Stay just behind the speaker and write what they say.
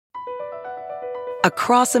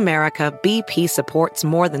Across America, BP supports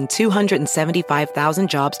more than 275,000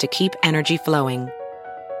 jobs to keep energy flowing.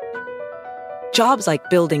 Jobs like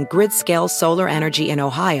building grid-scale solar energy in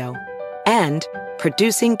Ohio and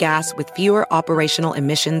producing gas with fewer operational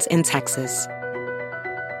emissions in Texas.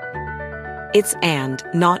 It's and,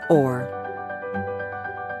 not or.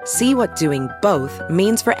 See what doing both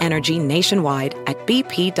means for energy nationwide at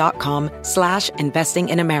bp.com/investing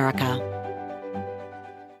in America.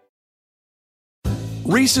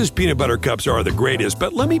 Reese's peanut butter cups are the greatest,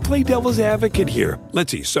 but let me play devil's advocate here.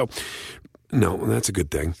 Let's see. So, no, that's a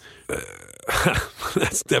good thing.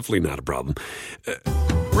 That's definitely not a problem.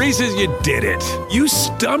 Reese's, you did it. You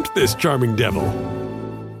stumped this charming devil.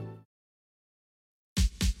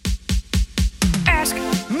 Ask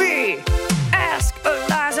me. Ask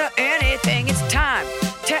Eliza anything. It's time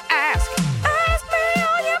to ask. Ask me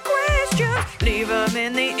all your questions. Leave them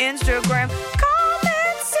in the Instagram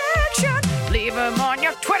comment section. Leave them on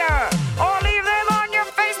your Twitter or leave them on your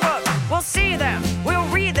Facebook. We'll see them. We'll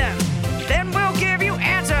read them. Then we'll give you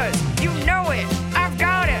answers. You know it. I've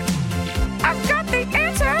got it. I've got the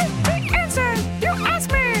answer. The answer. You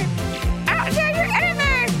ask me. I'll tell you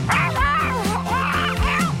anything.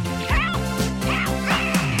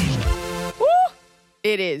 Woo!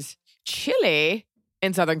 It is chilly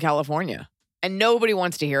in Southern California, and nobody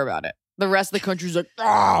wants to hear about it. The rest of the country's like,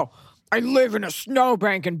 oh, I live in a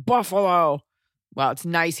snowbank in Buffalo. Well, it's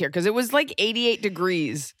nice here because it was like 88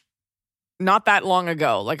 degrees not that long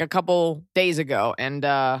ago, like a couple days ago. And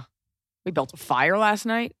we built a fire last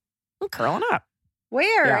night. I'm curling up.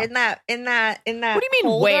 Where? Yeah. In that What do you mean,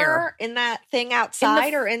 holder? where? In that thing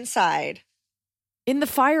outside or inside? In the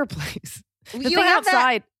fireplace. The You thing have that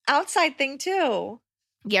outside. outside thing too.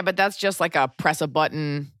 Yeah, but that's just like a press a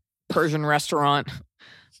button Persian restaurant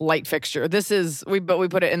light fixture. But we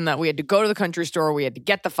put it in we had to go to the country store. We had to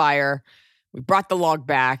get the fire. We brought the log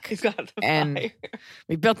back. You got the and fire.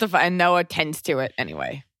 we built the fire, and Noah tends to it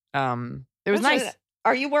anyway. It was nice.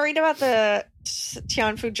 Are you worried about the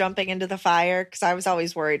Tianfu jumping into the fire? Because I was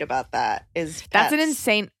always worried about that. That's an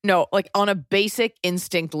insane. No, like on a basic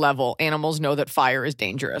instinct level, animals know that fire is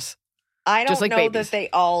dangerous. I don't just like know babies. that they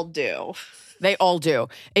all do. They all do.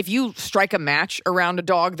 If you strike a match around a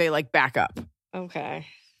dog, they like back up. Okay.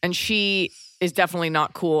 And she is definitely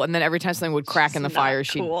not cool. And then every time something would crack in the fire,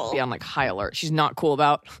 she'd be on like high alert. She's not cool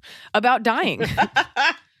about dying.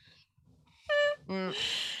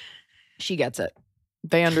 She gets it.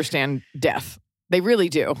 They understand death. They really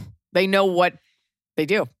do. They know what they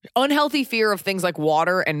do. Unhealthy fear of things like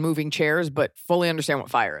water and moving chairs, but fully understand what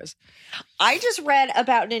fire is. I just read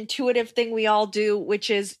about an intuitive thing we all do, which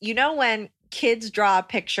is, when kids draw a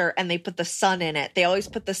picture and they put the sun in it, they always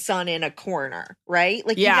put the sun in a corner, right?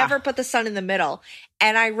 Like you never put the sun in the middle.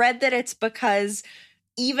 And I read that it's because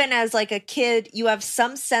even as like a kid, you have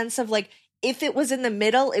some sense of like, if it was in the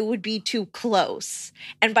middle, it would be too close.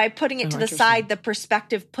 And by putting it to the side, the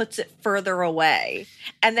perspective puts it further away.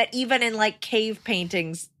 And that even in like cave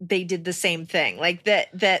paintings, they did the same thing. Like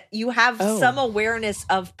that you have some awareness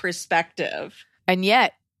of perspective. And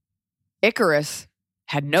yet, Icarus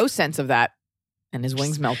had no sense of that, and his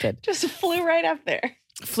wings melted. Just flew right up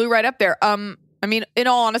there. I mean, in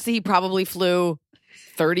all honesty, he probably flew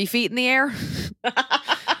 30 feet in the air.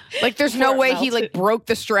 Like, there's no way he like broke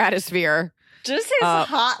the stratosphere. Just his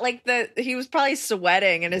hot, he was probably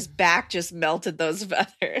sweating and his back just melted those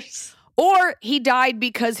feathers. Or he died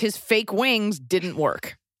because his fake wings didn't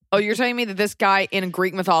work. Oh, you're telling me that this guy in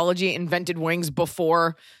Greek mythology invented wings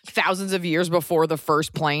before, thousands of years before the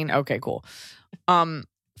first plane? Okay, cool.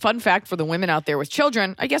 Fun fact for the women out there with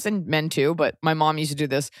children, I guess, and men too, but my mom used to do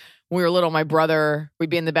this. When we were little, we'd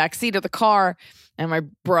be in the back seat of the car, and my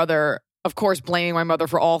brother, of course, blaming my mother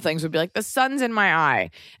for all things, would be like, the sun's in my eye.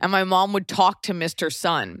 And my mom would talk to Mr.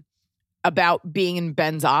 Sun about being in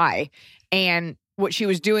Ben's eye. And what she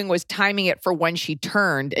was doing was timing it for when she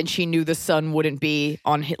turned, and she knew the sun wouldn't be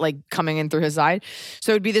on like coming in through his side.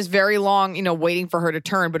 So it'd be this very long, waiting for her to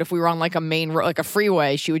turn. But if we were on like a main road, like a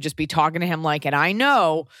freeway, she would just be talking to him like, and I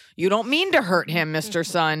know you don't mean to hurt him, Mr.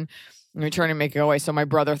 Sun. And we turn and make it go away. So my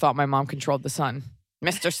brother thought my mom controlled the sun.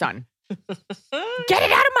 Mr. Sun, get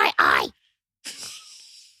it out of my eye.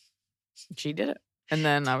 She did it. And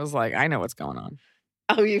then I was like, I know what's going on.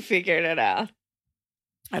 Oh, you figured it out.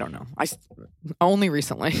 I don't know. Only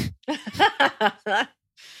recently.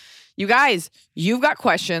 You guys, you've got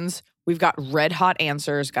questions. We've got red hot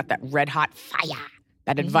answers, got that red hot fire,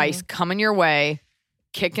 that advice coming your way,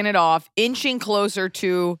 kicking it off, inching closer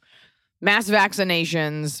to mass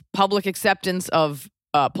vaccinations, public acceptance of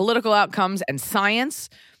political outcomes and science.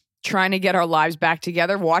 trying to get our lives back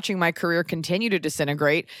together, watching my career continue to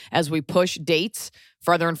disintegrate as we push dates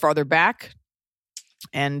farther and farther back.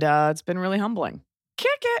 And it's been really humbling.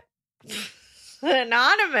 Kick it.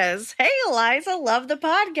 Anonymous. Hey, Eliza, love the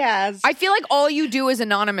podcast. I feel like all you do is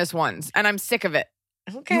anonymous ones, and I'm sick of it.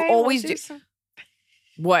 Okay. You always do.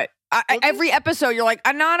 What? Every episode, you're like,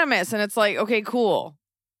 anonymous. And it's like, okay, cool.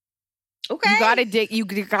 Okay. You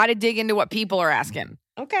gotta dig into what people are asking.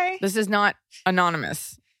 Okay. This is not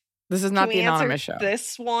anonymous. This is not the anonymous show.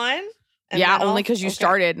 This one? Yeah, only because you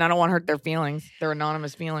started, and I don't want to hurt their feelings, their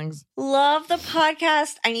anonymous feelings. Love the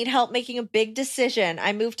podcast. I need help making a big decision.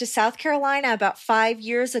 I moved to South Carolina about 5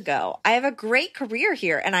 years ago. I have a great career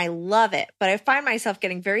here, and I love it, but I find myself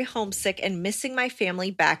getting very homesick and missing my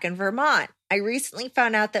family back in Vermont. I recently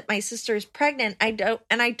found out that my sister is pregnant. I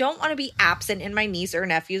don't want to be absent in my niece or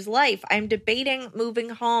nephew's life. I'm debating moving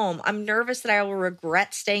home. I'm nervous that I will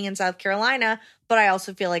regret staying in South Carolina, but I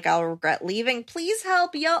also feel like I'll regret leaving. Please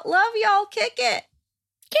help. Y'all, love y'all. Kick it.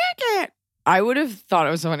 Kick it. I would have thought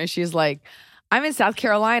it was funny. She's like, I'm in South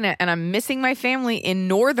Carolina and I'm missing my family in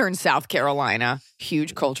northern South Carolina.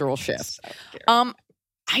 Huge cultural shift.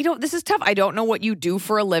 This is tough. I don't know what you do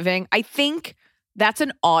for a living. I think that's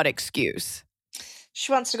an odd excuse.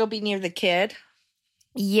 She wants to go be near the kid.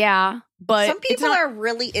 Yeah, but some people are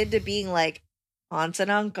really into being like aunts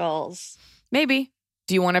and uncles. Maybe.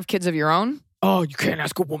 Do you want to have kids of your own? Oh, you can't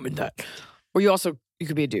ask a woman that. Or you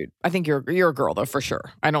could be a dude. I think you're a girl though, for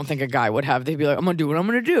sure. I don't think a guy would have. They'd be like, I'm gonna do what I'm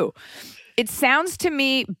gonna do. It sounds to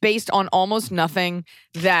me, based on almost nothing,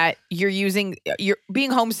 that you're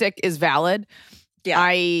being homesick is valid.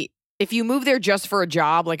 Yeah. If you move there just for a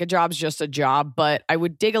job, like a job's just a job, but I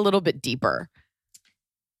would dig a little bit deeper.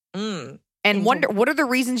 And wonder, what are the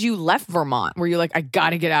reasons you left Vermont? Were you like, I got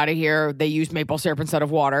to get out of here? They use maple syrup instead of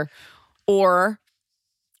water. Or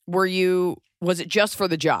was it just for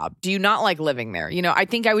the job? Do you not like living there? You know, I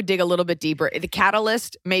think I would dig a little bit deeper. The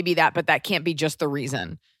catalyst, maybe that, but that can't be just the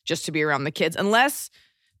reason, just to be around the kids. Unless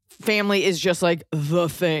family is just like the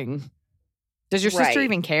thing. Does your sister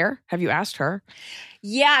even care? Have you asked her?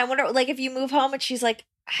 Yeah, I wonder, like, if you move home and she's like,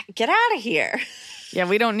 get out of here. Yeah,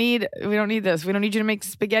 we don't need this. We don't need you to make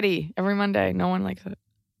spaghetti every Monday. No one likes it.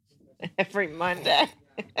 Every Monday.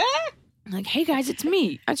 Like, hey guys, it's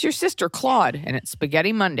me. That's your sister, Claude. And it's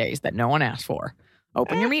Spaghetti Mondays that no one asked for.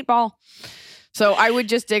 Open your meatball. So I would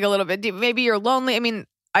just dig a little bit deep. Maybe you're lonely. I mean,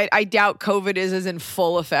 I doubt COVID is as in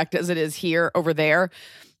full effect as it is here over there.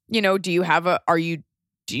 You know, are you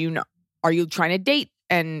trying to date?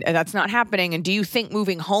 And that's not happening. And do you think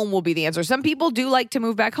moving home will be the answer? Some people do like to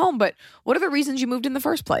move back home, but what are the reasons you moved in the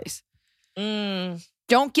first place?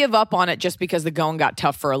 Don't give up on it just because the going got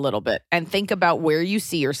tough for a little bit. And think about where you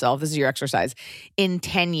see yourself. This is your exercise in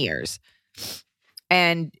 10 years.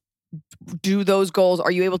 And do those goals,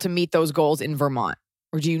 are you able to meet those goals in Vermont?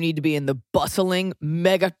 Or do you need to be in the bustling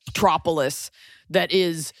megatropolis that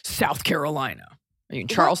is South Carolina? Are you in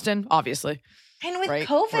Charleston? Obviously. And with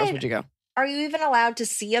COVID, where else would you go? Are you even allowed to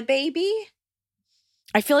see a baby?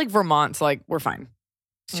 I feel like Vermont's like, we're fine.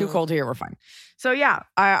 It's too cold here. We're fine. So yeah,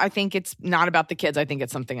 I think it's not about the kids. I think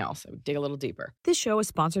it's something else. I would dig a little deeper. This show is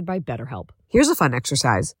sponsored by BetterHelp. Here's a fun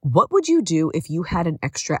exercise. What would you do if you had an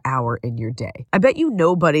extra hour in your day? I bet you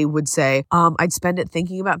nobody would say, I'd spend it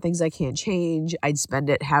thinking about things I can't change. I'd spend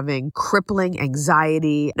it having crippling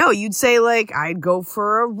anxiety. No, you'd say like, I'd go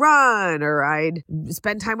for a run, or I'd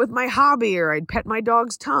spend time with my hobby, or I'd pet my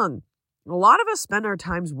dog's tongue. A lot of us spend our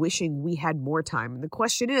times wishing we had more time. And the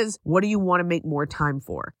question is, what do you want to make more time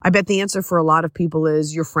for? I bet the answer for a lot of people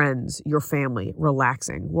is your friends, your family,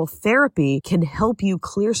 relaxing. Well, therapy can help you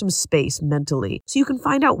clear some space mentally so you can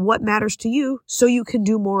find out what matters to you so you can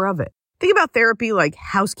do more of it. Think about therapy like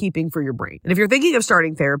housekeeping for your brain. And if you're thinking of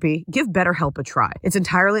starting therapy, give BetterHelp a try. It's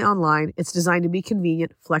entirely online. It's designed to be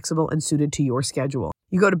convenient, flexible, and suited to your schedule.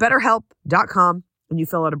 You go to BetterHelp.com and you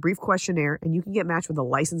fill out a brief questionnaire, and you can get matched with a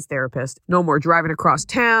licensed therapist. No more driving across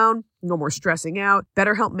town, no more stressing out.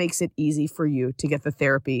 BetterHelp makes it easy for you to get the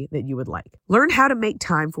therapy that you would like. Learn how to make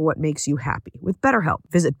time for what makes you happy with BetterHelp.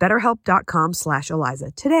 Visit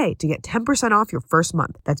BetterHelp.com/Eliza today to get 10% off your first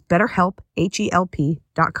month. That's BetterHelp,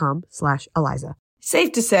 HELP.com/Eliza.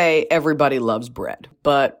 Safe to say everybody loves bread,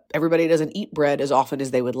 but everybody doesn't eat bread as often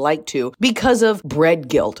as they would like to because of bread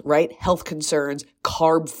guilt, right? Health concerns,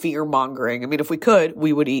 carb fear mongering. I mean, if we could,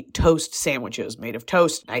 we would eat toast sandwiches made of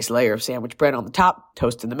toast, nice layer of sandwich bread on the top,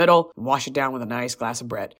 toast in the middle, and wash it down with a nice glass of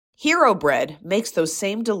bread. Hero Bread makes those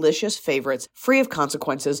same delicious favorites free of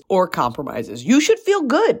consequences or compromises. You should feel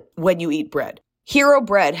good when you eat bread. Hero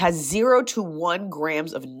bread has 0 to 1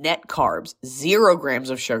 grams of net carbs, 0 grams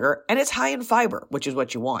of sugar, and it's high in fiber, which is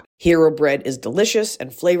what you want. Hero bread is delicious and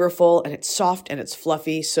flavorful, and it's soft and it's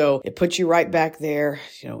fluffy, so it puts you right back there,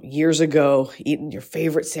 years ago, eating your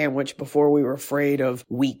favorite sandwich before we were afraid of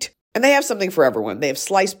wheat. And they have something for everyone. They have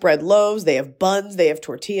sliced bread loaves, they have buns, they have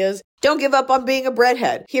tortillas. Don't give up on being a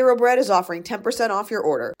breadhead. Hero Bread is offering 10% off your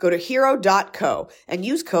order. Go to hero.co and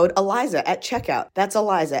use code ELIZA at checkout. That's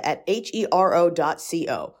ELIZA at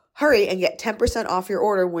HERO.co. Hurry and get 10% off your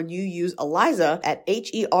order when you use ELIZA at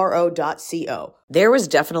HERO.co. There was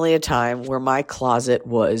definitely a time where my closet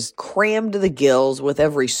was crammed to the gills with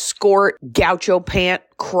every skort, gaucho pant,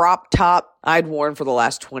 crop top I'd worn for the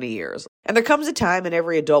last 20 years. And there comes a time in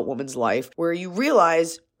every adult woman's life where you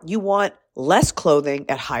realize you want less clothing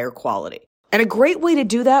at higher quality. And a great way to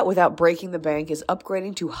do that without breaking the bank is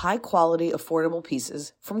upgrading to high-quality, affordable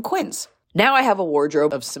pieces from Quince. Now I have a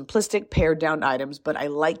wardrobe of simplistic pared-down items, but I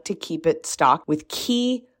like to keep it stocked with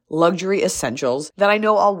key luxury essentials that I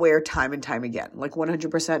know I'll wear time and time again, like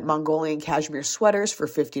 100% Mongolian cashmere sweaters for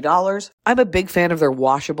 $50. I'm a big fan of their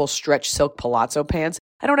washable stretch silk palazzo pants.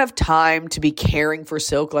 I don't have time to be caring for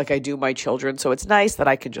silk like I do my children, so it's nice that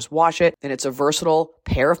I can just wash it, and it's a versatile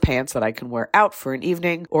pair of pants that I can wear out for an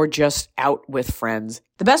evening or just out with friends.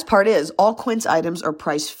 The best part is all Quince items are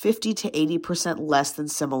priced 50 to 80% less than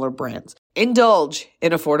similar brands. Indulge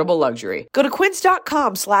in affordable luxury. Go to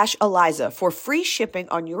quince.com/Eliza for free shipping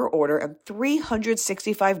on your order and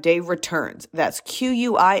 365-day returns. That's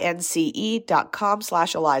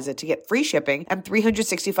QUINCE.com/Eliza to get free shipping and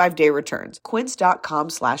 365-day returns.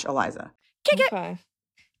 Quince.com/Eliza. Okay.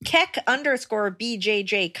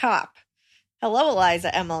 Keck_BJJ Cop. Hello,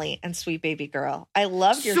 Eliza, Emily, and sweet baby girl. I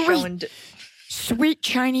loved your show. Sweet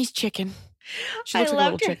Chinese chicken. She looks like a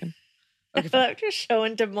little chicken. Okay, I loved your show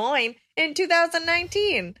in Des Moines in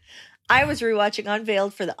 2019. I was rewatching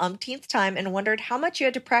Unveiled for the umpteenth time and wondered how much you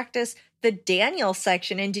had to practice the Daniel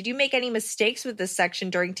section, and did you make any mistakes with this section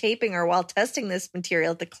during taping or while testing this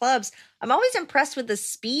material at the clubs? I'm always impressed with the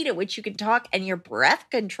speed at which you can talk and your breath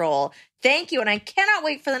control. Thank you, and I cannot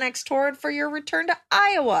wait for the next tour and for your return to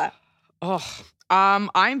Iowa.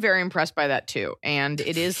 I'm very impressed by that too, and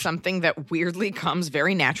it is something that weirdly comes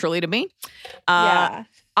very naturally to me. I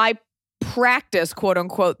practice, quote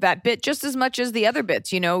unquote, that bit just as much as the other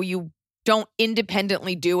bits. You don't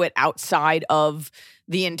independently do it outside of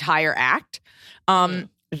the entire act.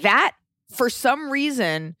 That, for some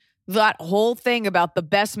reason, that whole thing about the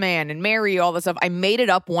best man and Mary, all that stuff, I made it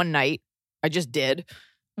up one night. I just did.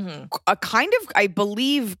 A kind of, I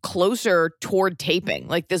believe, closer toward taping.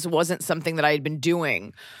 Like this wasn't something that I had been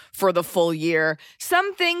doing for the full year.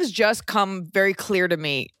 Some things just come very clear to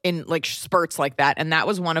me in like spurts like that. And that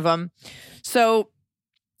was one of them. So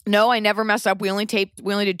no, I never messed up. We only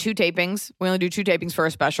did 2 tapings. We only do 2 tapings for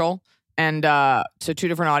a special. And so 2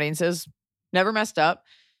 different audiences. Never messed up.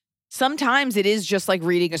 Sometimes it is just like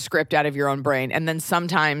reading a script out of your own brain. And then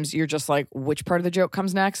sometimes you're just like, which part of the joke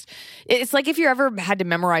comes next? It's like if you ever had to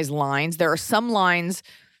memorize lines, there are some lines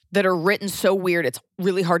that are written so weird, it's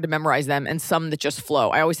really hard to memorize them, and some that just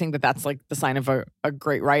flow. I always think that that's like the sign of a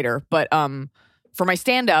great writer. But for my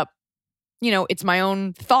stand-up, it's my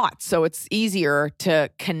own thoughts. So it's easier to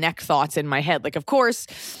connect thoughts in my head. Like, of course,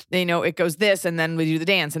 it goes this, and then we do the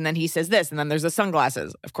dance, and then he says this, and then there's the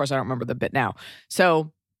sunglasses. Of course, I don't remember the bit now.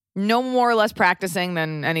 So no more or less practicing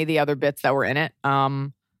than any of the other bits that were in it.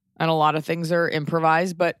 And a lot of things are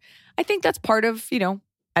improvised, but I think that's part of,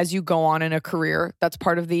 as you go on in a career, that's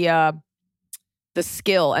part of the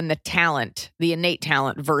skill and the talent, the innate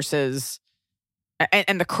talent versus,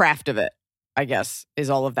 and the craft of it, I guess, is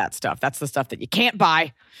all of that stuff. That's the stuff that you can't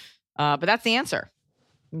buy. But that's the answer.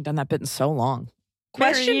 I've done that bit in so long.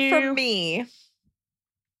 Question from me,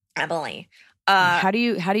 Emily. How do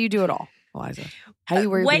you do it all, Eliza? How do you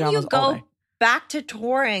wear your pajamas all day? When you go back to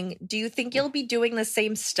touring, do you think you'll be doing the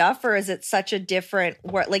same stuff, or is it such a different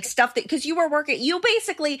work, like stuff that, because you were working, you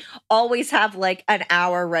basically always have like an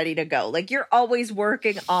hour ready to go. Like you're always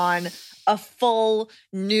working on a full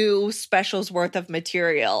new specials worth of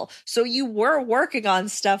material. So you were working on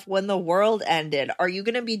stuff when the world ended. Are you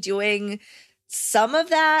going to be doing some of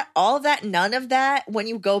that, all of that, none of that when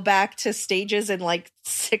you go back to stages in like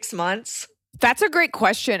 6 months? That's a great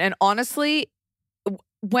question. And honestly,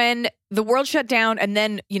 when the world shut down and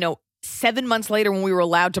then, 7 months later when we were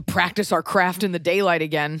allowed to practice our craft in the daylight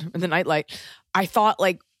again, in the nightlight, I thought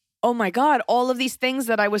like, oh my God, all of these things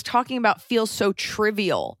that I was talking about feel so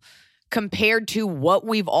trivial compared to what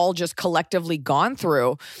we've all just collectively gone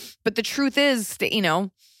through. But the truth is,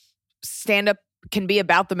 stand-up can be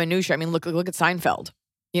about the minutia. I mean, look at Seinfeld.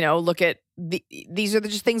 look at these are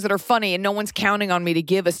just things that are funny, and no one's counting on me to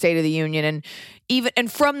give a State of the Union.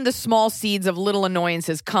 And from the small seeds of little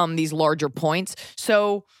annoyances come these larger points.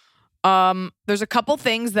 So there's a couple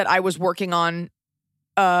things that I was working on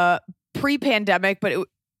pre-pandemic,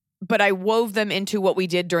 but I wove them into what we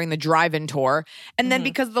did during the drive-in tour. And then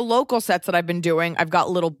because of the local sets that I've been doing, I've got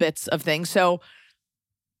little bits of things. So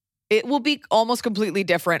it will be almost completely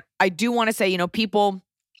different. I do want to say, people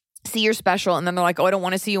see your special and then they're like, oh, I don't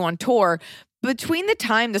want to see you on tour. Between the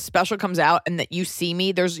time the special comes out and that you see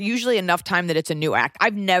me, there's usually enough time that it's a new act.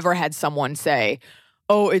 I've never had someone say,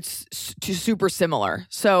 oh, it's super similar.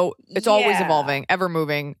 So it's always evolving, ever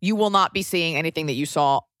moving. You will not be seeing anything that you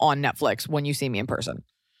saw on Netflix when you see me in person.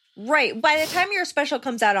 Right. By the time your special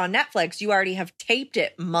comes out on Netflix, you already have taped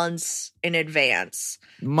it months in advance.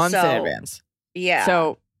 In advance. Yeah.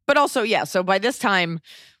 So, but also, so by this time,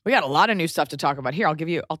 we got a lot of new stuff to talk about. Here,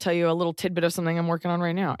 I'll tell you a little tidbit of something I'm working on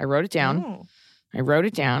right now. I wrote it down. Oh.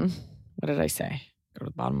 What did I say? Go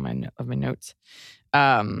to the bottom of my notes.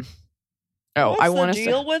 I want to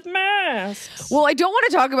deal with masks. Well, I don't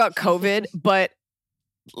want to talk about COVID, but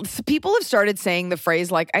people have started saying the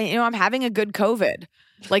phrase like, I'm having a good COVID.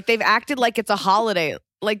 Like they've acted like it's a holiday.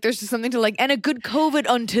 Like there's something to like, and a good COVID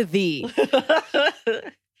unto thee.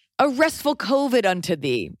 A restful COVID unto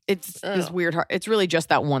thee. It's this weird. It's really just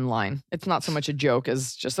that one line. It's not so much a joke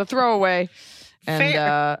as just a throwaway. And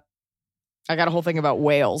I got a whole thing about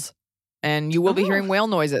whales. And you will be hearing whale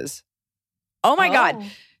noises. Oh my God.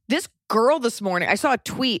 This girl this morning, I saw a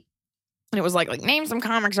tweet. And it was like name some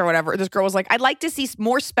comics or whatever. This girl was like, I'd like to see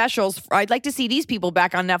more specials. I'd like to see these people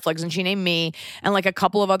back on Netflix. And she named me and like a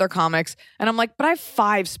couple of other comics. And I'm like, but I have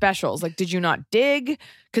 5 specials. Like, did you not dig?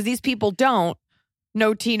 Because these people don't.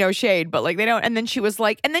 No tea, no shade, but like they don't. And then she was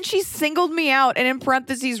like, and then she singled me out and in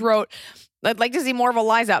parentheses wrote, I'd like to see more of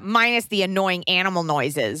Eliza minus the annoying animal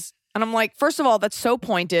noises. And I'm like, first of all, that's so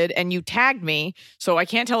pointed and you tagged me. So I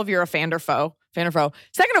can't tell if you're a fan or foe.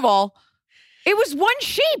 Second of all, it was one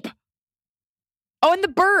sheep. Oh, and the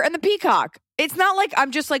bird and the peacock. It's not like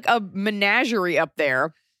I'm just like a menagerie up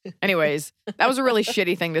there. Anyways, that was a really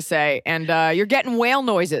shitty thing to say. And you're getting whale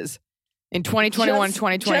noises in 2021,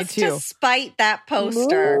 2022. Just to spite that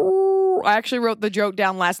poster. I actually wrote the joke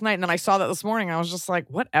down last night and then I saw that this morning. And I was just like,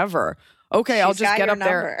 whatever. Okay, I'll just get up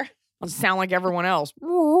there. I'll sound like everyone else.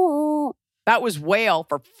 That was whale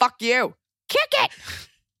for fuck you. Kick it.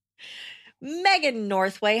 Megan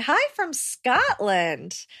Northway, hi from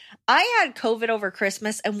Scotland. I had COVID over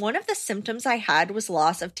Christmas, and one of the symptoms I had was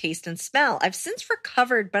loss of taste and smell. I've since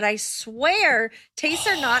recovered, but I swear tastes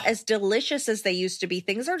are not as delicious as they used to be.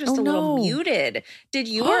 Things are just a little muted. Did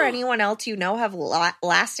you or anyone else you know have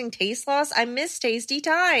lasting taste loss? I miss tasty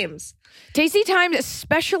times. Tasty times,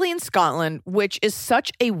 especially in Scotland, which is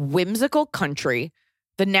such a whimsical country.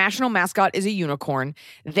 The national mascot is a unicorn.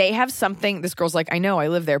 They have something, this girl's like, I know, I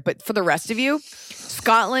live there. But for the rest of you,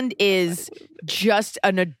 Scotland is just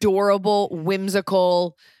an adorable,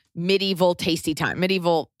 whimsical, medieval, tasty time.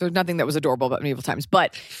 Medieval, there's nothing that was adorable about medieval times.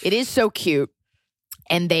 But it is so cute.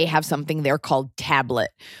 And they have something there called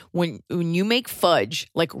tablet. When you make fudge,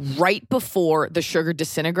 like right before the sugar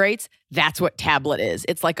disintegrates, that's what tablet is.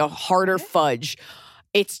 It's like a harder fudge.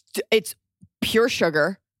 It's pure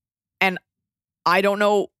sugar. And I don't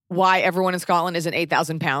know why everyone in Scotland isn't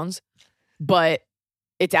 8,000 pounds, but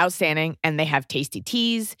it's outstanding. And they have tasty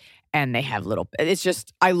teas and they have it's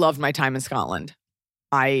just, I loved my time in Scotland.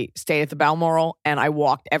 I stayed at the Balmoral and I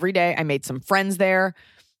walked every day. I made some friends there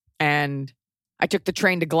and I took the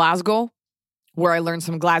train to Glasgow where I learned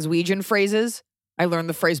some Glaswegian phrases. I learned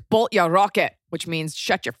the phrase bolt ya rocket, which means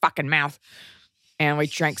shut your fucking mouth. And we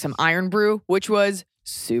drank some iron brew, which was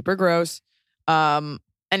super gross.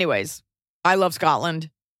 Anyways, I love Scotland.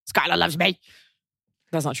 Scotland loves me.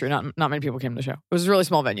 That's not true. Not many people came to the show. It was a really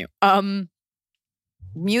small venue.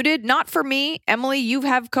 Muted, not for me. Emily, you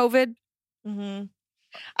have COVID. Mm-hmm.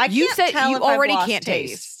 You said you already can't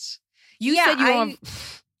taste. You said you don't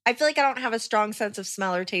have... I feel like I don't have a strong sense of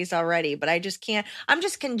smell or taste already, but I just can't. I'm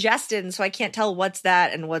just congested, and so I can't tell what's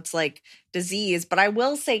that and what's like disease. But I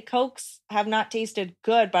will say Cokes have not tasted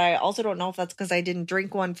good, but I also don't know if that's because I didn't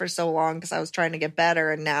drink one for so long because I was trying to get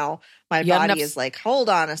better, and now my body is like, hold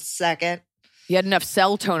on a second. You had enough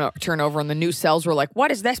cell turnover, and the new cells were like, what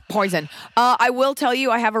is this poison? I will tell you,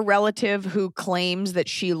 I have a relative who claims that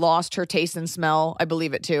she lost her taste and smell. I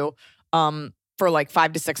believe it too. For like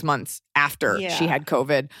 5 to 6 months after she had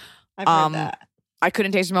COVID. I've heard that. I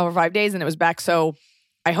couldn't taste smell for 5 days and it was back. So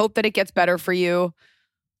I hope that it gets better for you.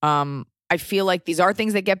 I feel like these are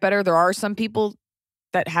things that get better. There are some people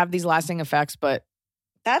that have these lasting effects, but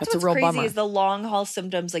that's what's a real crazy bummer. Is the long haul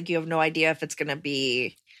symptoms. Like you have no idea if it's going to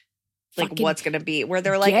be like what's going to be, where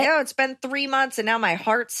they're like, oh, it's been 3 months and now my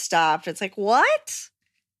heart stopped. It's like, what?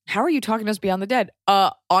 How are you talking to us beyond the dead?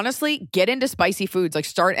 Honestly, get into spicy foods. Like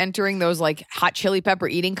start entering those like hot chili pepper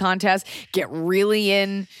eating contests. Get really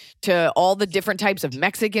into all the different types of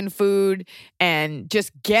Mexican food and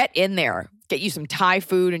just get in there. Get you some Thai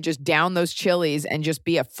food and just down those chilies and just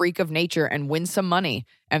be a freak of nature and win some money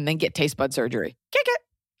and then get taste bud surgery. Kick it.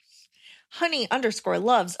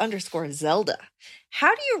 Honey_loves_Zelda.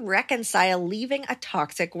 How do you reconcile leaving a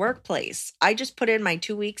toxic workplace? I just put in my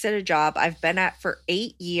 2 weeks at a job I've been at for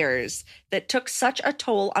 8 years that took such a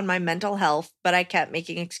toll on my mental health, but I kept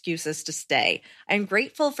making excuses to stay. I'm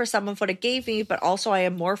grateful for some of what it gave me, but also I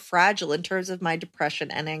am more fragile in terms of my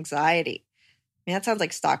depression and anxiety. I mean, that sounds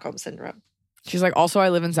like Stockholm Syndrome. She's like, also, I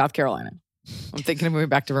live in South Carolina. I'm thinking of moving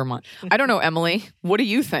back to Vermont. I don't know, Emily. What do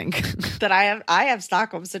you think? That I have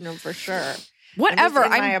Stockholm Syndrome for sure. Whatever.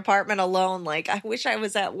 I'm in my apartment alone. Like, I wish I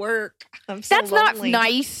was at work. I'm so That's lonely. not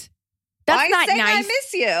nice. That's not nice. I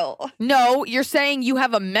miss you. No, you're saying you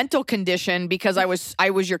have a mental condition because I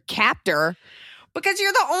was your captor. Because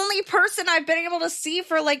you're the only person I've been able to see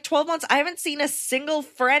for like 12 months. I haven't seen a single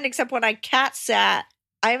friend except when I cat sat.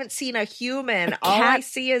 I haven't seen a human. All I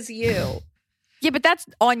see is you. Yeah, but that's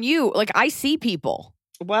on you. Like, I see people.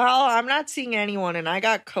 Well, I'm not seeing anyone, and I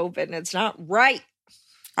got COVID, and it's not right.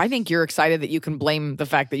 I think you're excited that you can blame the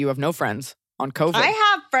fact that you have no friends on COVID. I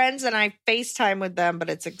have friends, and I FaceTime with them, but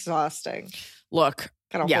it's exhausting. Look.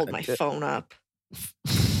 Gotta hold my phone up.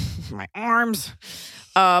 My arms.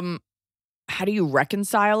 How do you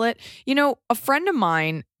reconcile it? You know, a friend of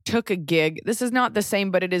mine took a gig. This is not the same,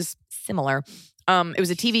 but it is similar. It was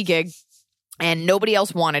a TV gig. And nobody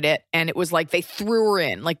else wanted it. And it was like they threw her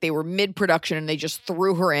in. Like they were mid-production and they just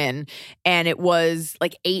threw her in. And it was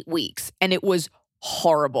like 8 weeks. And it was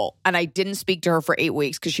horrible. And I didn't speak to her for 8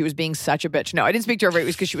 weeks because she was being such a bitch. No, I didn't speak to her for 8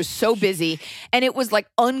 weeks because she was so busy. And it was like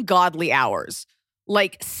ungodly hours.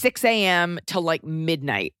 Like 6 a.m. to like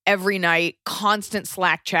midnight every night. Constant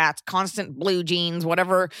Slack chats, constant blue jeans,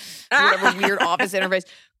 whatever weird office interface.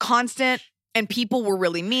 Constant. And people were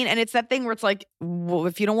really mean. And it's that thing where it's like, well,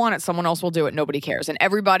 if you don't want it, someone else will do it. Nobody cares. And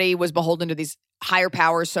everybody was beholden to these higher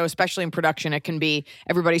powers. So especially in production, it can be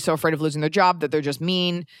everybody's so afraid of losing their job that they're just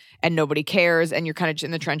mean and nobody cares. And you're kind of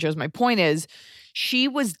in the trenches. My point is, she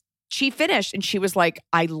finished and she was like,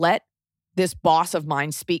 I let this boss of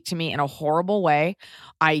mine speak to me in a horrible way.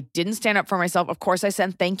 I didn't stand up for myself. Of course, I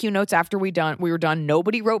sent thank you notes after we were done.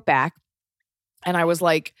 Nobody wrote back. And I was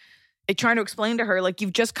like, trying to explain to her, like,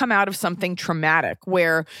 you've just come out of something traumatic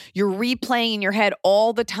where you're replaying in your head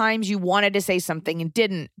all the times you wanted to say something and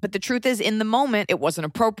didn't. But the truth is, in the moment, it wasn't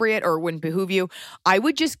appropriate or it wouldn't behoove you. I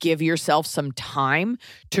would just give yourself some time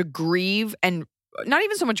to grieve, and not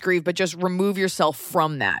even so much grieve, but just remove yourself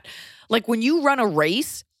from that. Like when you run a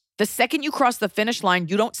race, the second you cross the finish line,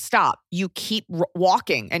 you don't stop. You keep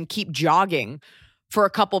walking and keep jogging for a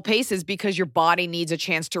couple paces because your body needs a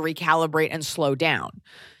chance to recalibrate and slow down.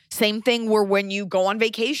 Same thing where when you go on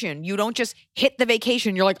vacation, you don't just hit the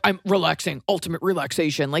vacation. You're like, I'm relaxing, ultimate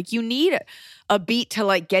relaxation. Like you need a beat to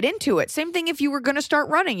like get into it. Same thing if you were going to start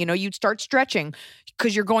running, you'd start stretching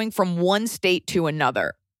because you're going from one state to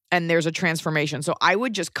another and there's a transformation. So I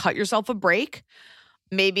would just cut yourself a break.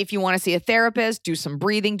 Maybe if you want to see a therapist, do some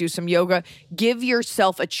breathing, do some yoga, give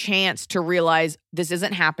yourself a chance to realize this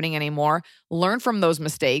isn't happening anymore. Learn from those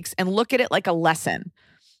mistakes and look at it like a lesson.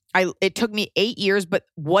 It took me 8 years, but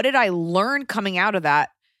what did I learn coming out of that?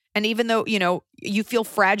 And even though, you feel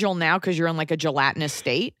fragile now because you're in like a gelatinous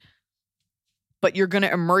state, but you're going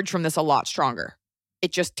to emerge from this a lot stronger.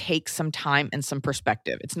 It just takes some time and some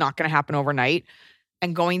perspective. It's not going to happen overnight.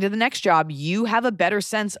 And going to the next job, you have a better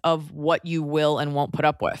sense of what you will and won't put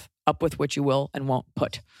up with what you will and won't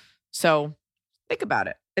put. So think about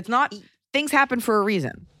it. It's not, things happen for a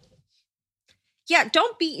reason. Yeah,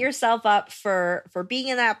 don't beat yourself up for being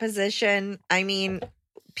in that position. I mean,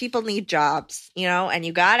 people need jobs, and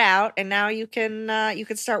you got out, and now you can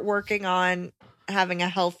start working on having a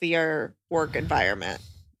healthier work environment.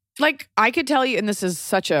 Like I could tell you, and this is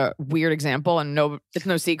such a weird example, and it's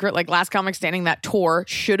no secret. Like Last Comic Standing, that tour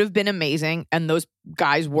should have been amazing, and those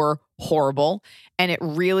guys were horrible. And it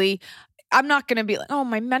really, I'm not going to be like, oh,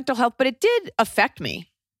 my mental health, but it did affect me.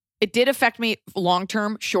 It did affect me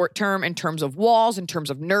long-term, short-term, in terms of walls, in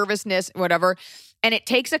terms of nervousness, whatever. And it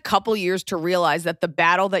takes a couple years to realize that the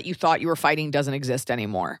battle that you thought you were fighting doesn't exist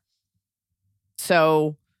anymore.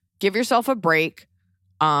 So give yourself a break,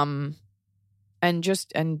 and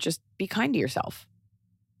just be kind to yourself.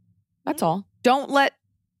 That's all. Don't let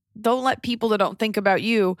people that don't think about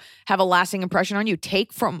you have a lasting impression on you.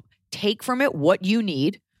 Take from it what you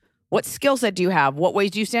need, What skill set do you have? What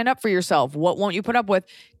ways do you stand up for yourself? What won't you put up with?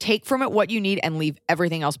 Take from it what you need and leave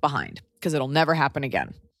everything else behind because it'll never happen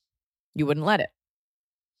again. You wouldn't let it.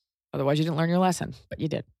 Otherwise, you didn't learn your lesson, but you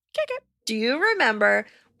did. Kick it. Do you remember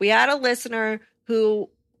we had a listener who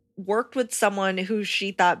worked with someone who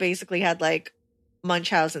she thought basically had like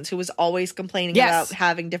Munchausen's, who was always complaining about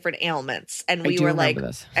having different ailments. And we were like,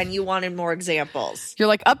 and you wanted more examples. You're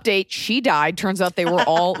like, update, she died. Turns out they were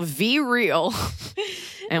all V-real.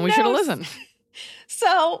 And we should have listened.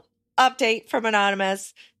 So, update from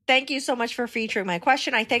Anonymous. Thank you so much for featuring my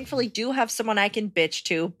question. I thankfully do have someone I can bitch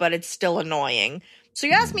to, but it's still annoying. So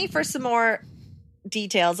you asked me for some more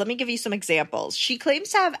details. Let me give you some examples. She claims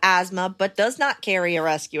to have asthma, but does not carry a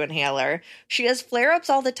rescue inhaler. She has flare-ups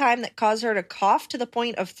all the time that cause her to cough to the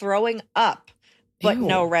point of throwing up, but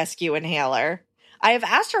no rescue inhaler. I have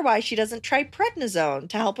asked her why she doesn't try prednisone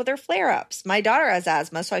to help with her flare-ups. My daughter has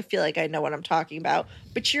asthma, so I feel like I know what I'm talking about.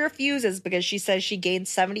 But she refuses because she says she gained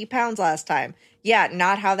 70 pounds last time. Yeah,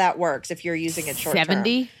 not how that works if you're using it short term.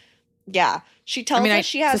 70? Yeah. She tells us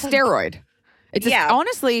she has a steroid.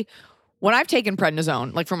 Honestly, when I've taken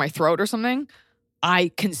prednisone, like for my throat or something,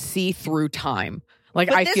 I can see through time.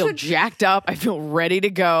 Like I feel jacked up. I feel ready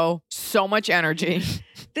to go. So much energy.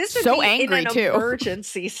 This would be angry in an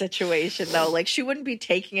emergency situation, though. Like she wouldn't be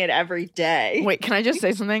taking it every day. Wait, can I just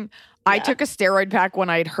say something? Yeah. I took a steroid pack when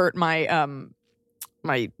I'd hurt my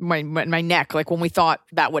my neck. Like when we thought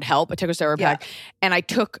that would help, I took a steroid pack, and I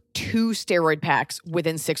took 2 steroid packs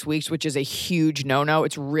within 6 weeks, which is a huge no-no.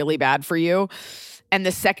 It's really bad for you. And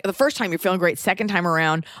the first time you're feeling great, second time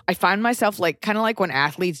around, I find myself like kind of like when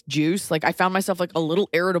athletes juice. Like I found myself like a little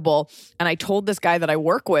irritable, and I told this guy that I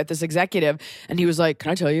work with, this executive, and he was like, "Can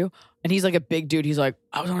I tell you?" And he's like a big dude. He's like,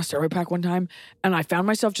 "I was on a steroid pack one time, and I found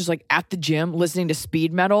myself just like at the gym listening to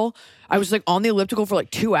speed metal. I was like on the elliptical for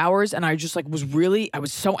like 2 hours, and I just like I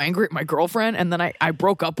was so angry at my girlfriend, and then I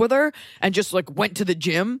broke up with her and just like went to the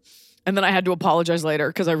gym." And then I had to apologize later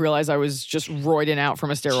because I realized I was just roiding out from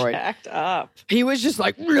a steroid. Jacked up. He was just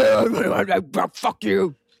like, fuck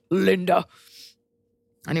you, Linda.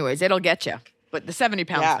 Anyways, it'll get you. But the 70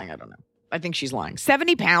 pounds thing, I don't know. I think she's lying.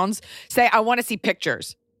 70 pounds? Say, I want to see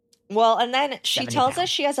pictures. Well, and then she tells us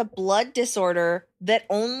she has a blood disorder that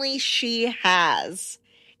only she has.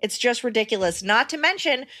 It's just ridiculous. Not to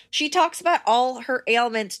mention, she talks about all her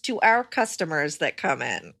ailments to our customers that come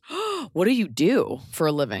in. What do you do for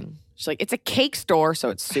a living? She's like, it's a cake store, so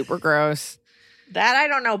it's super gross. That I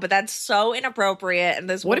don't know, but that's so inappropriate. And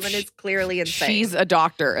this woman is clearly insane. She's a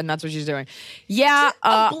doctor, and that's what she's doing. Yeah.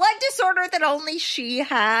 A blood disorder that only she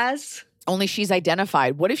has. Only she's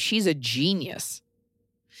identified. What if she's a genius?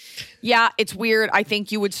 Yeah, it's weird. I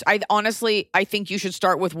think I think you should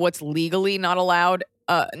start with what's legally not allowed.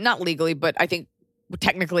 Not legally, but I think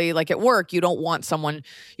technically, like at work, you don't want someone.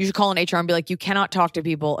 You should call an HR and be like, you cannot talk to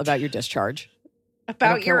people about your discharge. About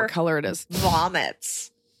I don't care what color it is.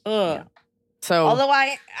 Vomits. Ugh. Yeah. So, although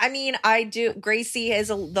I do. Gracie is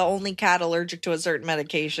the only cat allergic to a certain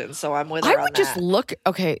medication, so I'm with her. I would just look.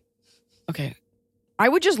 Okay. I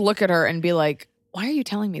would just look at her and be like, "Why are you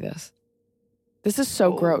telling me this? This is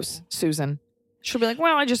so gross, Susan." She'll be like,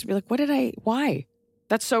 "Well," I just be like, Why?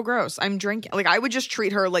 That's so gross. I'm drinking. Like I would just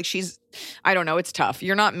treat her like I don't know. It's tough.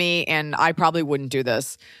 You're not me, and I probably wouldn't do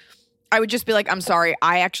this. I would just be like, I'm sorry.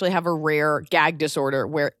 I actually have a rare gag disorder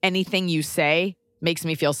where anything you say makes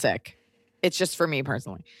me feel sick. It's just for me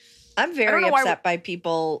personally. I'm very upset by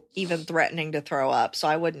people even threatening to throw up, so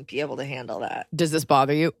I wouldn't be able to handle that. Does this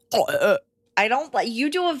bother you? I don't like. You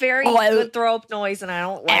do a very good throw up noise, and I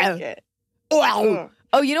don't like it.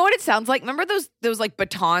 Oh, you know what it sounds like? Remember those like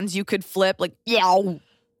batons you could flip? Like, yes.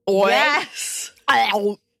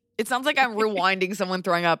 It sounds like I'm rewinding someone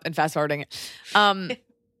throwing up and fast forwarding it.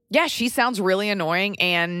 Yeah, she sounds really annoying,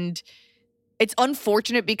 and it's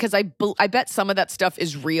unfortunate because I bet some of that stuff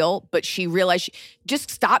is real, but she realized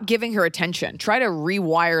just stop giving her attention. Try to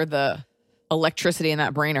rewire the electricity in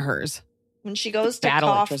that brain of hers. When she goes to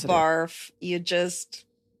cough, barf, you just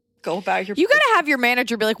go about your... You got to have your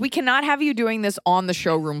manager be like, we cannot have you doing this on the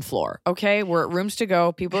showroom floor, okay? We're at rooms to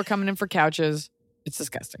go. People are coming in for couches. It's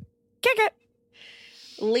disgusting. Kick it.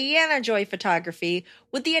 Leanna Joy Photography.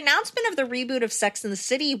 With the announcement of the reboot of Sex and the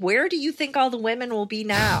City, where do you think all the women will be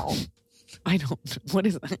now? I don't... What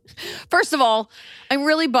is that? First of all, I'm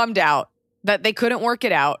really bummed out that they couldn't work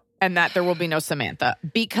it out and that there will be no Samantha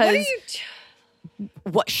because...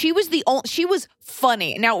 she was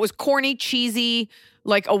funny. Now, it was corny, cheesy,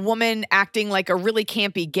 like a woman acting like a really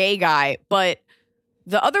campy gay guy, but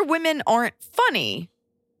the other women aren't funny.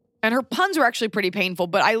 And her puns were actually pretty painful,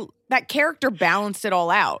 but that character balanced it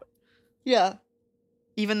all out. Yeah.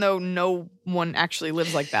 even though no one actually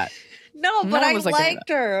lives like that. No, but I liked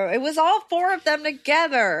her. It was all four of them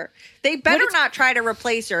together. They better not try to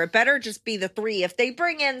replace her. It better just be the three. If they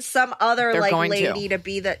bring in some other like lady to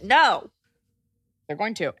be the no. They're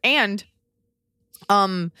going to. And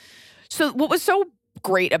so what was so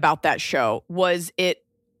great about that show was it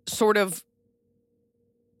sort of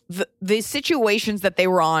the situations that they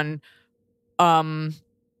were on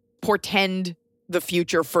portend the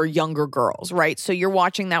future for younger girls, right? So you're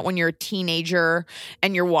watching that when you're a teenager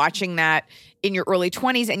and you're watching that in your early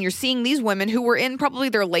 20s and you're seeing these women who were in probably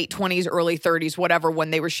their late 20s, early 30s, whatever,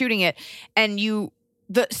 when they were shooting it. And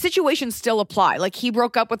the situations still apply. Like he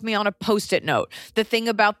broke up with me on a Post-it note. The thing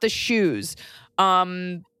about the shoes,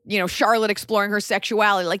 Charlotte exploring her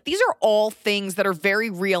sexuality. Like these are all things that are very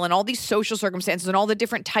real and all these social circumstances and all the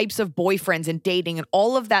different types of boyfriends and dating and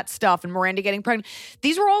all of that stuff and Miranda getting pregnant.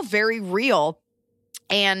 These were all very real.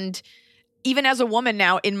 And even as a woman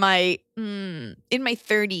now in my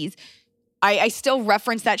 30s, I still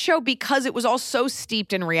reference that show because it was all so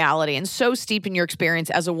steeped in reality and so steeped in your experience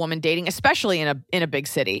as a woman dating, especially in a big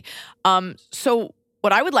city. So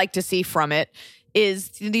what I would like to see from it is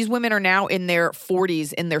these women are now in their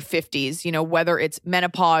 40s, in their 50s, whether it's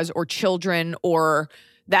menopause or children or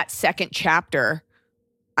that second chapter.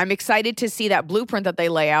 I'm excited to see that blueprint that they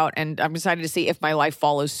lay out, and I'm excited to see if my life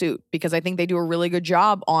follows suit because I think they do a really good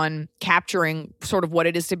job on capturing sort of what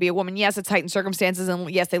it is to be a woman. Yes, it's heightened circumstances, and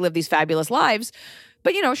yes, they live these fabulous lives.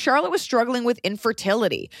 But, Charlotte was struggling with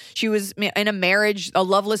infertility. She was in a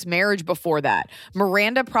loveless marriage before that.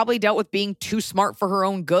 Miranda probably dealt with being too smart for her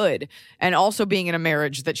own good and also being in a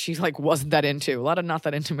marriage that she wasn't that into. A lot of not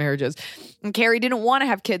that into marriages. And Carrie didn't want to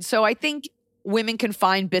have kids. So I think women can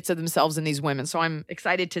find bits of themselves in these women. So I'm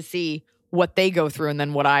excited to see what they go through and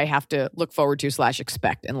then what I have to look forward to /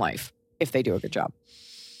 expect in life if they do a good job.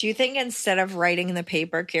 Do you think instead of writing in the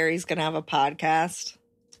paper, Carrie's going to have a podcast?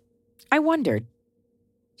 I wondered.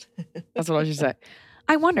 That's what I should say.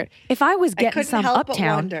 I wondered if I was getting some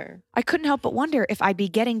uptown. I couldn't help but wonder if I'd be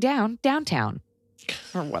getting downtown.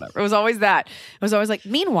 Or whatever. It was always that. It was always like,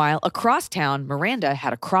 meanwhile, across town, Miranda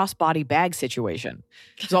had a crossbody bag situation.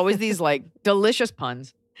 There's always these delicious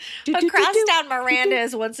puns. Across town, Miranda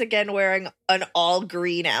is once again wearing an all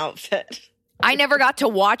green outfit. I never got to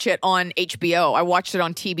watch it on HBO. I watched it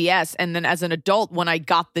on TBS. And then as an adult, when I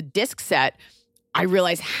got the disc set, I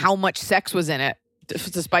realized how much sex was in it,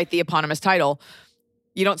 despite the eponymous title.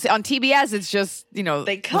 You don't see on TBS. It's just, the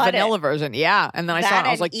vanilla version. Yeah. And then I saw it.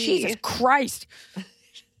 I was like, Jesus Christ.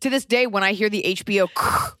 To this day, when I hear the HBO,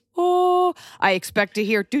 I expect to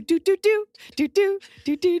hear do, do, do, do, do, do,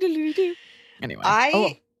 do, do, do, do. Anyway.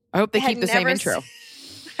 I hope they keep the same intro.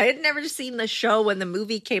 I had never seen the show when the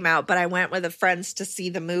movie came out, but I went with friends to see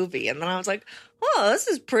the movie. And then I was like, oh, this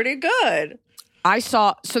is pretty good.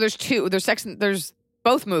 So there's two. There's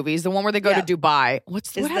both movies. The one where they go to Dubai. What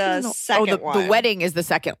happens? The second one. The wedding is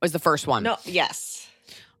the first one. No, yes.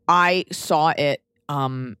 I saw it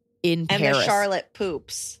in Paris. And the Charlotte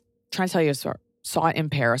poops. I'm trying to tell you a story. Saw it in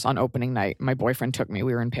Paris on opening night. My boyfriend took me.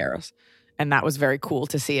 We were in Paris. And that was very cool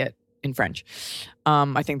to see it in French.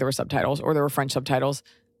 I think there were subtitles or there were French subtitles.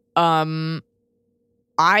 You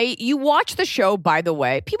watch the show, by the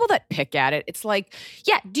way, people that pick at it, it's like,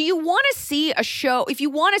 yeah, do you want to see a show? If you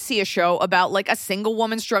want to see a show about a single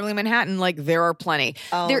woman struggling in Manhattan, there are plenty.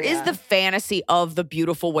 There is the fantasy of the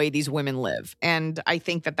beautiful way these women live. And I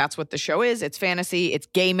think that that's what the show is. It's fantasy. It's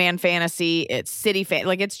gay man fantasy. It's city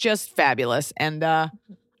it's just fabulous. And I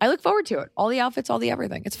look forward to it. All the outfits, all the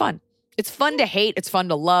everything. It's fun. It's fun to hate. It's fun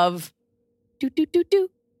to love. Do, do, do, do.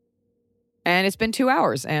 And it's been 2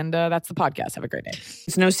 hours, and that's the podcast. Have a great day.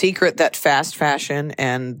 It's no secret that fast fashion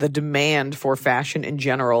and the demand for fashion in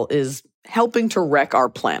general is helping to wreck our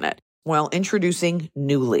planet. Well, introducing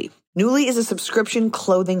Nuuly. Nuuly is a subscription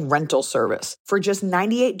clothing rental service. For just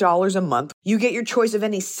 $98 a month, you get your choice of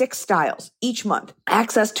any 6 styles each month,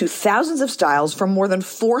 access to thousands of styles from more than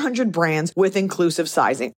 400 brands with inclusive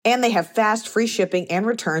sizing. And they have fast, free shipping and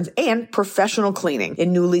returns and professional cleaning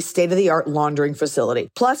in Nuuly's state-of-the-art laundering facility.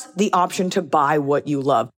 Plus, the option to buy what you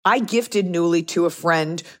love. I gifted Nuuly to a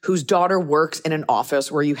friend whose daughter works in an office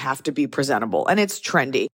where you have to be presentable, and it's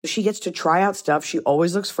trendy. She gets to try out stuff. She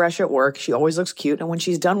always looks fresh at work. She always looks cute. And when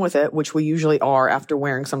she's done with it, which we usually are after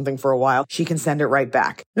wearing something for a while, she can send it right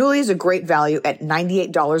back. Nuuly is a great value at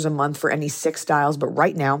 $98 a month for any 6 styles, but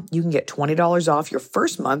right now you can get $20 off your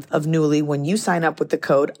first month of Nuuly when you sign up with the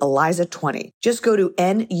code ELIZA20. Just go to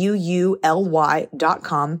NUULY.com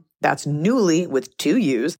That's Nuuly with 2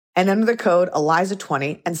 U's, and enter the code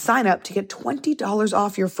ELIZA20 and sign up to get $20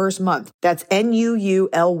 off your first month. That's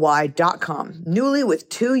NUULY.com. Nuuly with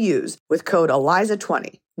 2 U's with code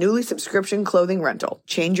ELIZA20. Nuuly subscription clothing rental.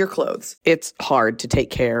 Change your clothes. It's hard to take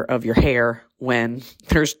care of your hair when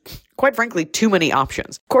there's, quite frankly, too many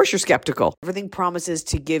options. Of course, you're skeptical. Everything promises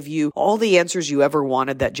to give you all the answers you ever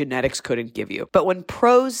wanted that genetics couldn't give you. But when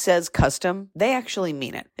Prose says custom, they actually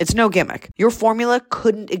mean it. It's no gimmick. Your formula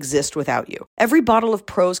couldn't exist without you. Every bottle of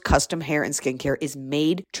Prose custom hair and skincare is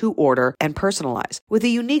made to order and personalized with a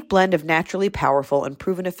unique blend of naturally powerful and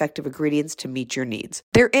proven effective ingredients to meet your needs.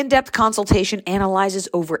 Their in-depth consultation analyzes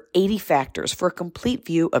over 80 factors for a complete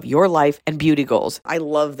view of your life and beauty goals. I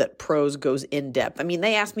love that Prose goes in depth. I mean,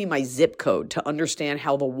 they asked me my zip code to understand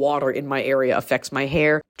how the water in my area affects my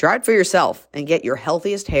hair. Try it for yourself and get your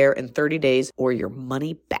healthiest hair in 30 days or your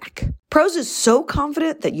money back. Prose is so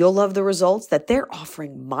confident that you'll love the results that they're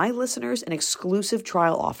offering my listeners an exclusive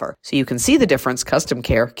trial offer so you can see the difference custom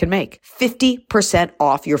care can make. 50%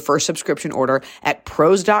 off your first subscription order at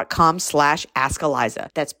prose.com/askeliza.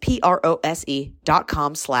 That's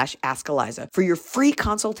prose.com/askeliza for your free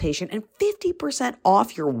consultation and 50%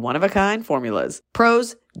 off your one-of-a-kind formulas.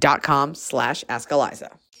 Prose.com/askeliza.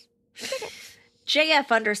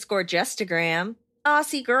 JF_Gestagram.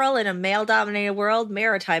 Aussie girl in a male-dominated world,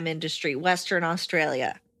 maritime industry, Western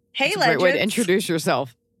Australia. Hey, That's legends. a great way to introduce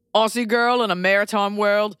yourself. Aussie girl in a maritime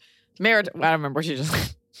world. I don't remember what she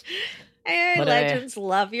just... Hey, What legends.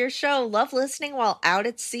 Love your show. Love listening while out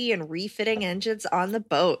at sea and refitting engines on the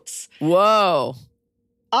boats. Whoa.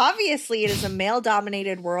 Obviously, it is a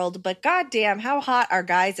male-dominated world, but goddamn, how hot are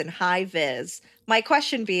guys in high vis? My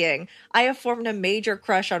question being, I have formed a major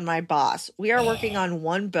crush on my boss. We are working on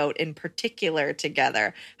one boat in particular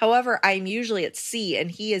together. However, I am usually at sea and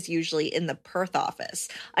he is usually in the Perth office.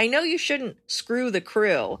 I know you shouldn't screw the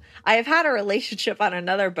crew. I have had a relationship on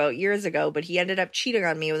another boat years ago, but he ended up cheating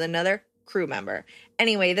on me with another crew member.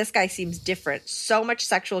 Anyway, this guy seems different. So much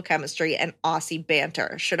sexual chemistry and Aussie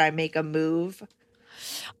banter. Should I make a move?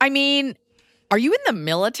 I mean, are you in the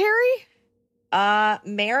military?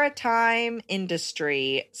 Maritime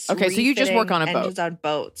industry. Okay, so you just work on a boat. Engines on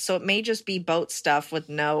boats. So it may just be boat stuff with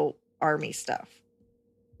no army stuff.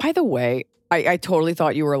 By the way, I totally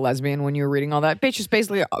thought you were a lesbian when you were reading all that. Bitch, just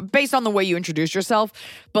basically based on the way you introduced yourself.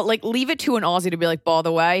 But like, leave it to an Aussie to be like, by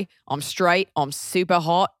the way, I'm straight, I'm super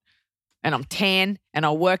hot, and I'm tan, and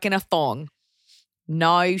I work in a thong.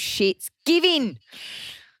 No shit's given.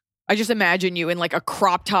 I just imagine you in like a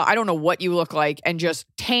crop top. I don't know what you look like, and just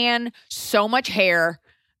tan, so much hair,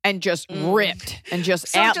 and just ripped, and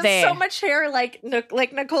just out just there. So much hair, like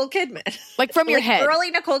Nicole Kidman, like from your head. Early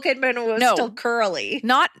Nicole Kidman was still curly.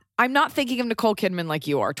 I'm not thinking of Nicole Kidman like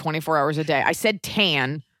you are, 24 hours a day. I said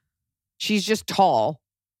tan. She's just tall,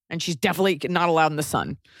 and she's definitely not allowed in the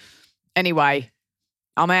sun. Anyway,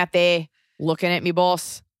 I'm out there looking at my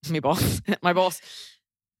boss. My boss.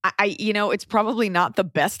 It's probably not the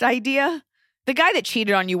best idea. The guy that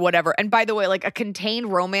cheated on you, whatever. And by the way, like a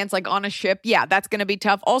contained romance, like on a ship, yeah, that's going to be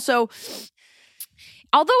tough. Also,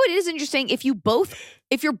 although it is interesting, if you're both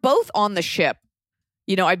on the ship,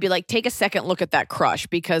 I'd be like, take a second look at that crush,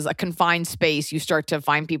 because a confined space, you start to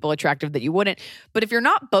find people attractive that you wouldn't. But if you're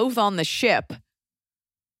not both on the ship,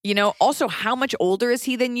 also, how much older is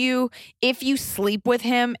he than you? If you sleep with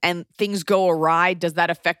him and things go awry, does that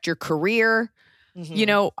affect your career?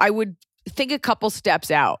 Mm-hmm. I would think a couple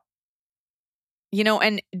steps out.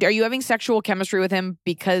 And are you having sexual chemistry with him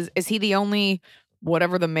because is he the only,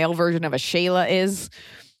 whatever the male version of a Shayla is?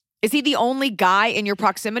 Is he the only guy in your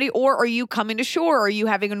proximity, or are you coming to shore? Or are you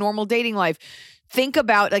having a normal dating life? Think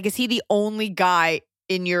about, like, is he the only guy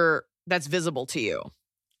that's visible to you?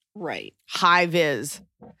 Right. High vis,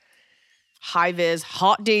 hot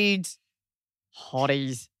dudes,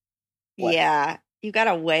 hotties. What? Yeah. You got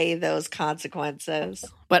to weigh those consequences.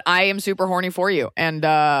 But I am super horny for you, and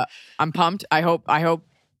I'm pumped. I hope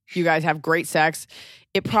you guys have great sex.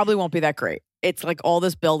 It probably won't be that great. It's like all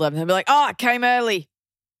this buildup, and they'll be like, "Oh, it came early,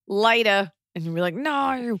 later," and you'll be like,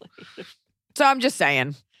 "No." So I'm just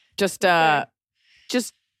saying, just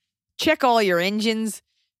check all your engines,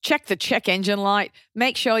 check the check engine light,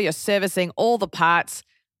 make sure you're servicing all the parts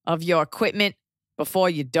of your equipment before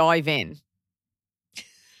you dive in.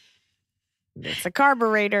 It's a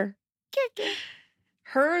carburetor.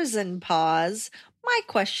 Hers and paws. My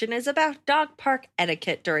question is about dog park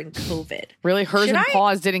etiquette during COVID. Really? Hers and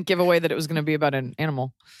paws didn't give away that it was going to be about an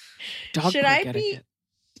animal. Dog Should park I etiquette.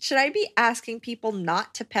 Should I be asking people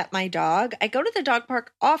not to pet my dog? I go to the dog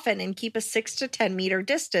park often and keep a 6 to 10 meter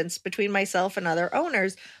distance between myself and other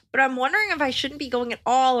owners, but I'm wondering if I shouldn't be going at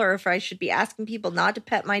all or if I should be asking people not to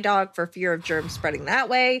pet my dog for fear of germs spreading that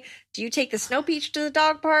way. Do you take the Snow Peach to the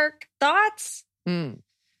dog park? Thoughts?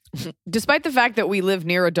 Despite the fact that we live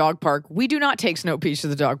near a dog park, we do not take Snow Peach to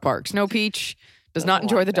the dog park. Snow Peach does not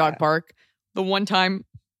enjoy the dog park. The one time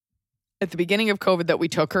at the beginning of COVID that we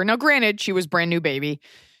took her, now granted, she was brand new baby.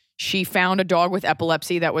 She found a dog with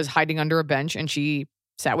epilepsy that was hiding under a bench, and she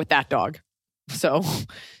sat with that dog. So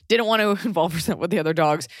didn't want to involve herself with the other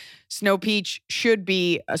dogs. Snow Peach should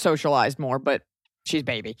be socialized more, but she's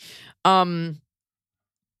baby. I'm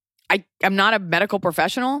not a medical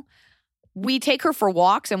professional. We take her for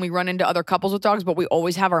walks and we run into other couples with dogs, but we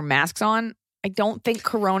always have our masks on. I don't think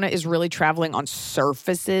Corona is really traveling on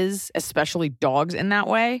surfaces, especially dogs, in that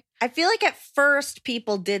way. I feel like at first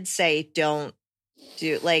people did say don't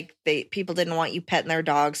do, like, people didn't want you petting their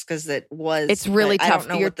dogs because it's really tough. I don't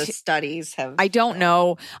know what the studies have. I don't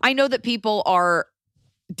know. I know that people are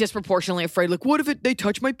disproportionately afraid. Like, what if they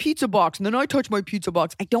touch my pizza box and then I touch my pizza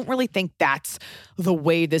box? I don't really think that's the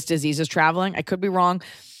way this disease is traveling. I could be wrong.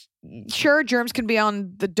 Sure, germs can be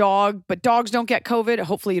on the dog, but dogs don't get COVID.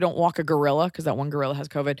 Hopefully you don't walk a gorilla because that one gorilla has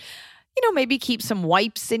COVID. You know, maybe keep some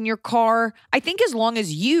wipes in your car. I think as long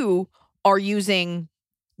as you are using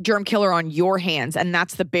germ killer on your hands and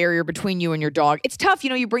that's the barrier between you and your dog. It's tough. You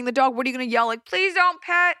know, you bring the dog. What are you going to yell? Like, please don't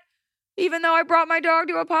pet, even though I brought my dog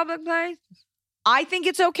to a public place. I think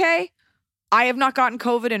it's okay. I have not gotten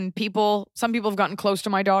COVID and some people have gotten close to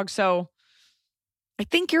my dog. So I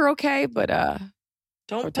think you're okay, but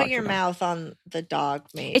don't put your mouth on the dog,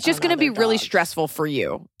 mate. It's just going to be really stressful for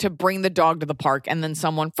you to bring the dog to the park and then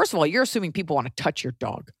someone, first of all, you're assuming people want to touch your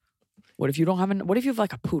dog. What if you have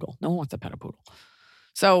like a poodle? No one wants to pet a poodle.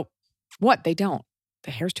 So what? They don't.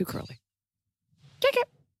 The hair's too curly. Kick it.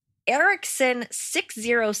 Erickson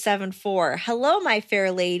 6074. Hello, my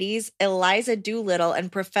fair ladies. Eliza Doolittle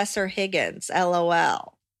and Professor Higgins.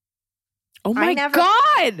 LOL. Oh my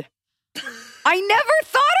God. I never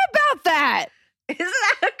thought about that. Isn't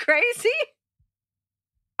that crazy?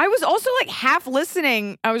 I was also like half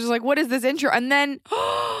listening. I was just like, what is this intro? And then,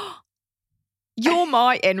 you're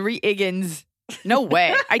my Henry Higgins. No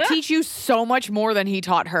way. I teach you so much more than he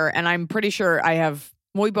taught her. And I'm pretty sure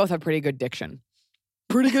we both have pretty good diction.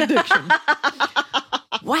 Pretty good diction.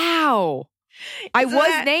 Wow. I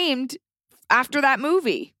was named after that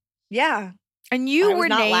movie. Yeah. And you were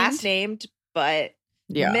not last named, but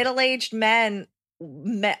middle-aged men,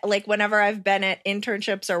 like whenever I've been at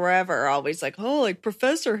internships or wherever, are always like, oh, like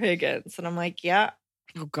Professor Higgins. And I'm like, yeah.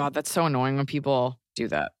 Oh, God, that's so annoying when people do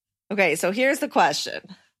that. Okay, so here's the question.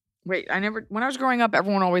 Wait, when I was growing up,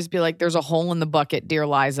 everyone always be like, there's a hole in the bucket, dear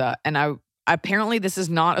Liza. And apparently this is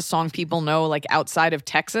not a song people know like outside of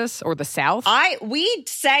Texas or the South. We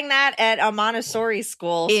sang that at a Montessori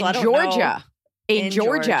school. In Georgia. In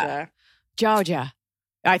Georgia.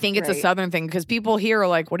 I think it's a Southern thing because people here are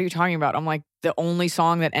like, what are you talking about? I'm like, the only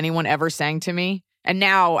song that anyone ever sang to me. And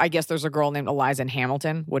now I guess there's a girl named Eliza in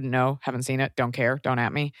Hamilton. Wouldn't know. Haven't seen it. Don't care. Don't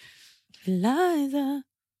at me. Eliza.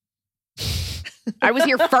 I was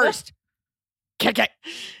here first. Kick it.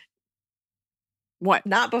 What?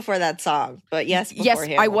 Not before that song, but yes, before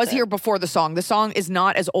Hamilton. I was here before the song. The song is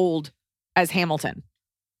not as old as Hamilton.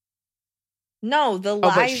 No, the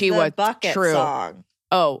Liza Bucket song.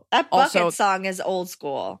 Oh, that Bucket song is old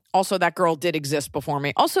school. Also, that girl did exist before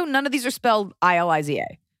me. Also, none of these are spelled Iliza.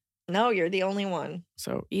 No, you're the only one.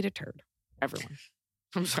 So eat a turd, everyone.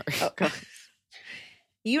 I'm sorry. Oh.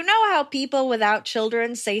 You know how people without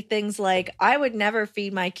children say things like, I would never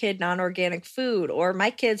feed my kid non-organic food, or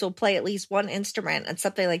my kids will play at least one instrument and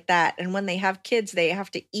something like that. And when they have kids, they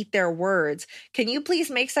have to eat their words. Can you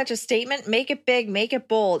please make such a statement? Make it big, make it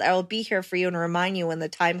bold. I will be here for you and remind you when the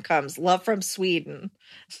time comes. Love from Sweden.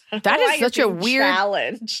 That is such a weird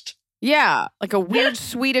challenged. Yeah, like a weird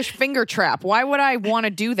Swedish finger trap. Why would I want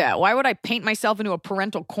to do that? Why would I paint myself into a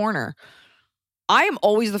parental corner? I am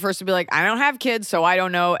always the first to be like, I don't have kids, so I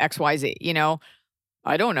don't know XYZ. You know,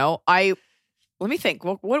 I don't know. Let me think.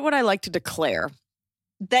 What would I like to declare?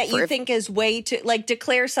 That you think is way too, like,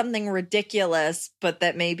 declare something ridiculous, but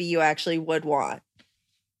that maybe you actually would want.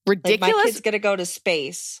 Ridiculous? Like, my kid's going to go to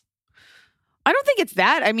space. I don't think it's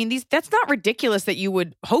that. I mean, that's not ridiculous that you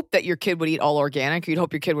would hope that your kid would eat all organic. You'd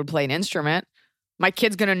hope your kid would play an instrument. My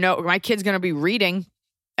kid's going to be reading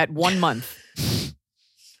at 1 month.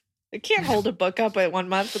 They can't hold a book up at 1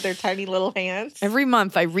 month with their tiny little hands. Every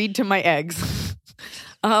month I read to my eggs.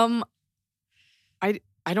 I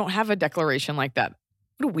don't have a declaration like that.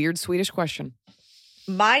 What a weird Swedish question.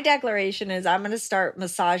 My declaration is I'm going to start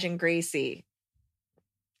massaging Gracie.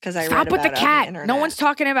 Because I Stop read with about the it on cat. internet. No one's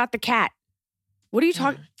talking about the cat. What are you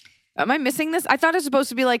talking? Am I missing this? I thought it was supposed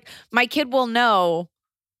to be like my kid will know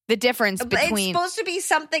the difference between. It's supposed to be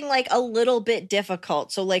something like a little bit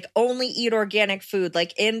difficult. So like only eat organic food.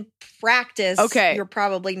 Like in practice, Okay. You're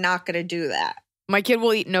probably not going to do that. My kid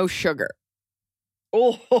will eat no sugar.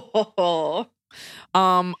 Oh.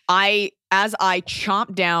 As I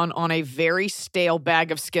chomped down on a very stale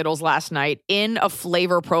bag of Skittles last night in a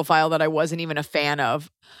flavor profile that I wasn't even a fan of.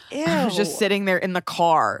 Ew. I was just sitting there in the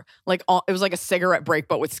car, like it was like a cigarette break,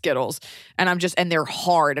 but with Skittles. And and they're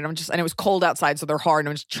hard, and it was cold outside, so they're hard. And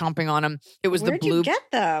I'm just chomping on them. It was Where'd the blue you get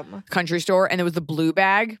them? country store, and it was the blue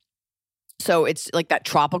bag. So it's like that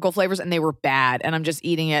tropical flavors, and they were bad. And I'm just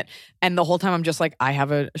eating it, and the whole time I'm just like, I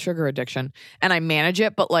have a sugar addiction, and I manage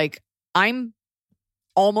it, but like I'm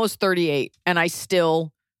almost 38, and I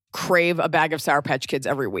still crave a bag of Sour Patch Kids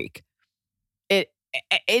every week.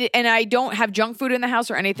 And I don't have junk food in the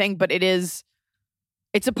house or anything, but it's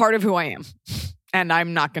a part of who I am. And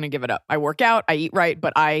I'm not going to give it up. I work out, I eat right,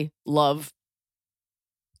 but I love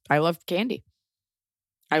candy.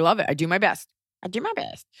 I love it. I do my best.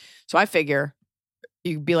 So I figure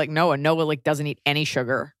you'd be like Noah. Noah like doesn't eat any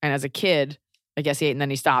sugar. And as a kid, I guess he ate and then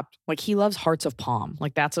he stopped. Like he loves Hearts of Palm.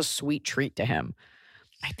 Like that's a sweet treat to him.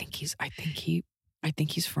 I think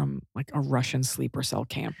he's from like a Russian sleeper cell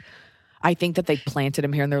camp. I think that they planted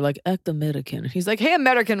him here and they're like, American. He's like, hey,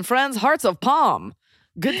 American friends, Hearts of Palm.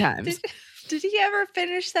 Good times. Did he ever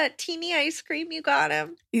finish that teeny ice cream you got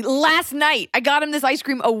him? Last night, I got him this ice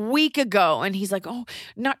cream a week ago. And he's like, oh,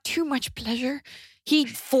 not too much pleasure. He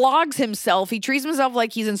flogs himself. He treats himself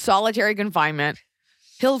like he's in solitary confinement.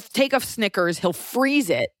 He'll take a Snickers. He'll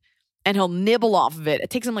freeze it. And he'll nibble off of it.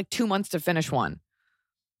 It takes him like 2 months to finish one.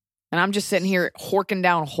 And I'm just sitting here horking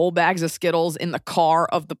down whole bags of Skittles in the car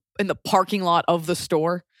in the parking lot of the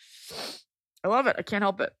store. I love it. I can't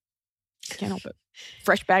help it.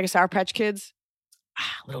 Fresh bag of Sour Patch Kids.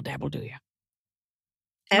 Little dab will do you.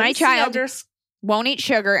 My child won't eat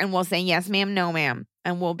sugar and will say yes, ma'am, no, ma'am,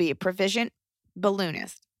 and will be a proficient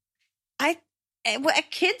balloonist. A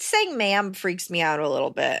kid saying ma'am freaks me out a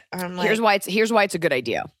little bit. I'm like, here's why it's a good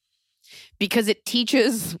idea. Because it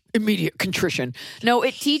teaches immediate contrition. No,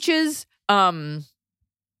 it teaches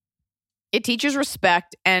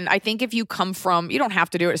respect. And I think if you come from, you don't have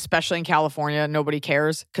to do it, especially in California. Nobody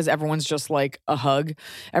cares because everyone's just like a hug.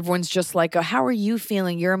 Everyone's just like, how are you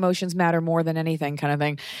feeling? Your emotions matter more than anything kind of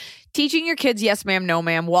thing. Teaching your kids yes, ma'am, no,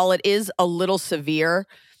 ma'am, while it is a little severe,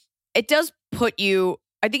 it does put you,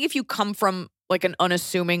 I think if you come from like an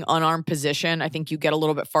unassuming, unarmed position, I think you get a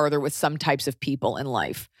little bit farther with some types of people in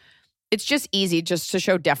life. It's just easy just to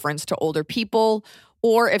show deference to older people.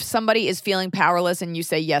 Or if somebody is feeling powerless and you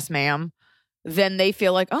say, yes, ma'am, then they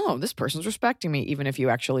feel like, oh, this person's respecting me, even if you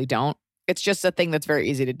actually don't. It's just a thing that's very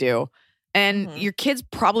easy to do. And your kid's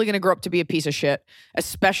probably going to grow up to be a piece of shit,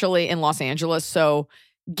 especially in Los Angeles. So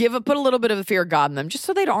put a little bit of the fear of God in them just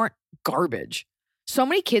so they aren't garbage. So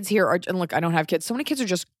many kids here are, and look, I don't have kids. So many kids are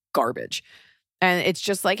just garbage. And it's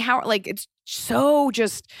just like, it's so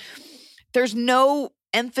just, there's no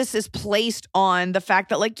emphasis placed on the fact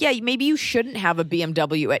that like, yeah, maybe you shouldn't have a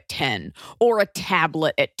BMW at 10 or a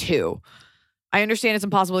tablet at 2. I understand it's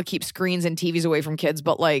impossible to keep screens and TVs away from kids,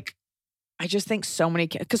 but like, I just think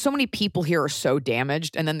because so many people here are so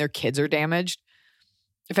damaged and then their kids are damaged.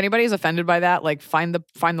 If anybody is offended by that, like find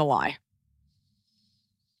the lie.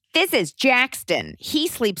 This is Jackson. He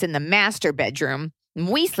sleeps in the master bedroom and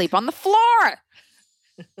we sleep on the floor.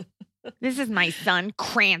 This is my son,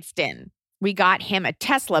 Cranston. We got him a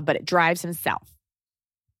Tesla, but it drives himself.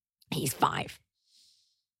 He's 5.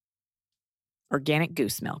 Organic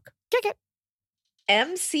goose milk. Kick it.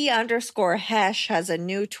 MC_Hesh has a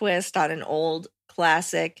new twist on an old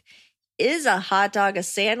classic. Is a hot dog a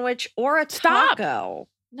sandwich or a taco?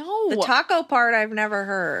 No. The taco part I've never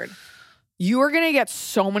heard. You are going to get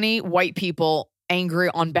so many white people angry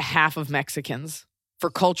on behalf of Mexicans for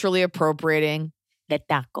culturally appropriating the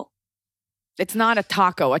taco. It's not a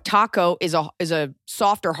taco. A taco is a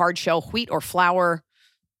soft or hard shell wheat or flour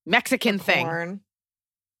Mexican thing. Corn.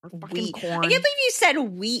 Wheat. Corn. I can't believe you said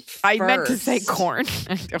wheat first. I meant to say corn.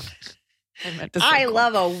 I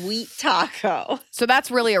love a wheat taco. So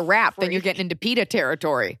that's really a wrap. Then you're getting into pita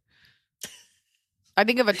territory. I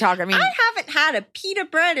think of a taco. I mean, I haven't had a pita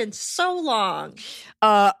bread in so long.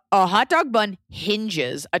 A hot dog bun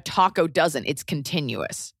hinges. A taco doesn't. It's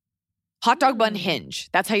continuous. Hot dog bun hinge.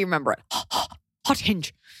 That's how you remember it. Hot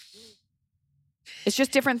hinge. It's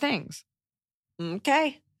just different things.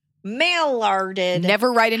 Okay. Maillarded.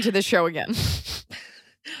 Never write into the show again.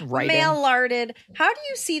 Right. Mail larded. How do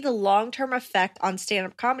you see the long-term effect on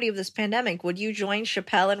stand-up comedy of this pandemic? Would you join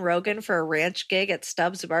Chappelle and Rogan for a ranch gig at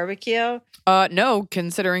Stubbs Barbecue? No,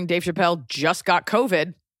 considering Dave Chappelle just got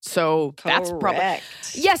COVID. So that's probably.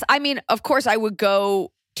 Yes. I mean, of course, I would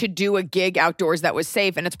go to do a gig outdoors that was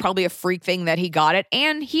safe. And it's probably a freak thing that he got it.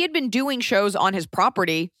 And he had been doing shows on his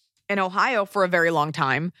property in Ohio for a very long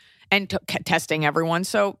time and testing everyone.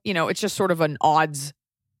 So, it's just sort of an odds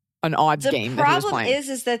game that he was playing. The problem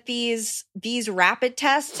is that these rapid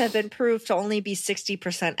tests have been proved to only be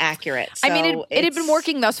 60% accurate. So I mean, it had been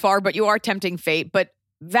working thus far, but you are tempting fate. But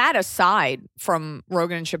that aside from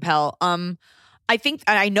Rogan and Chappelle, I think,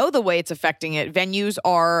 and I know the way it's affecting it. Venues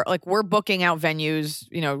are like, we're booking out venues,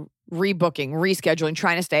 rebooking, rescheduling,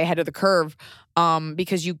 trying to stay ahead of the curve,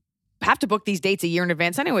 because you have to book these dates a year in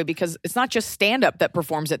advance anyway, because it's not just stand-up that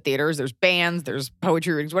performs at theaters. There's bands, there's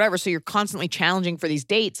poetry readings, whatever. So you're constantly challenging for these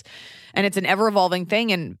dates, and it's an ever-evolving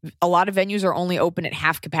thing. And a lot of venues are only open at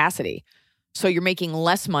half capacity. So you're making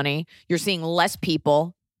less money. You're seeing less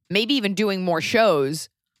people, maybe even doing more shows.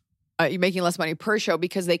 You're making less money per show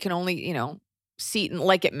because they can only, seat,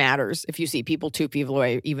 like it matters if you see people 2 people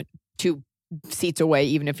away, even 2 seats away,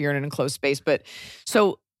 even if you're in an enclosed space. But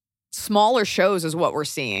so smaller shows is what we're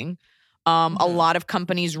seeing. A lot of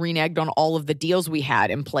companies reneged on all of the deals we had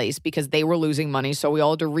in place because they were losing money. So we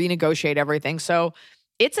all had to renegotiate everything. So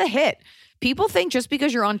it's a hit. People think just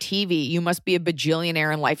because you're on TV, you must be a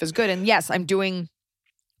bajillionaire and life is good. And yes, I'm doing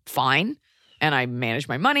fine and I manage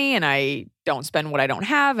my money and I don't spend what I don't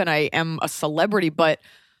have and I am a celebrity. But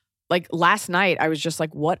like last night, I was just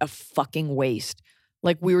like, what a fucking waste.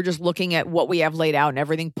 Like we were just looking at what we have laid out and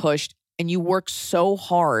everything pushed. And you work so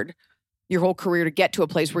hard your whole career to get to a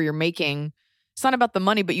place where you're making, it's not about the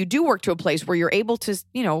money, but you do work to a place where you're able to,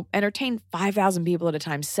 entertain 5,000 people at a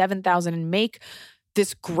time, 7,000 and make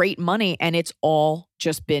this great money. And it's all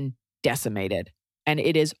just been decimated. And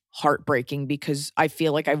it is heartbreaking because I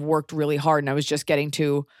feel like I've worked really hard and I was just getting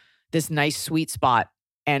to this nice sweet spot.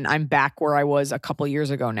 And I'm back where I was a couple years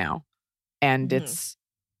ago now. And it's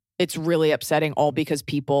really upsetting, all because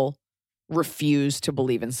people refuse to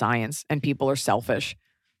believe in science and people are selfish.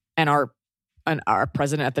 And our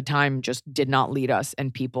president at the time just did not lead us,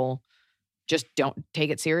 and people just don't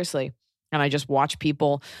take it seriously. And I just watch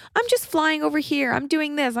people, I'm just flying over here. I'm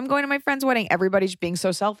doing this. I'm going to my friend's wedding. Everybody's being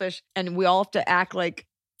so selfish. And we all have to act like,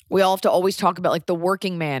 we all have to always talk about like the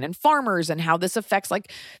working man and farmers and how this affects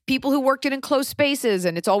like people who worked in enclosed spaces.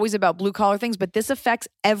 And it's always about blue collar things, but this affects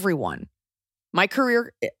everyone. My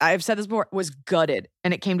career, I've said this before, was gutted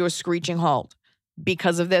and it came to a screeching halt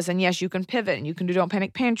because of this. And yes, you can pivot and you can do Don't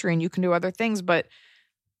Panic Pantry and you can do other things, but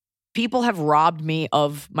people have robbed me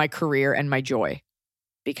of my career and my joy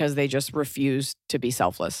because they just refuse to be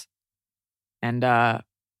selfless. And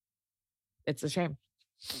it's a shame.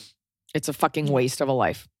 It's a fucking waste of a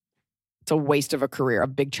life. It's a waste of a career, a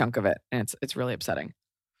big chunk of it. And it's really upsetting.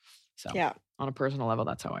 So yeah, on a personal level,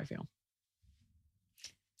 that's how I feel.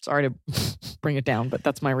 Sorry to bring it down, but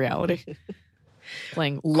that's my reality.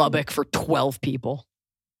 Playing Lubbock for 12 people.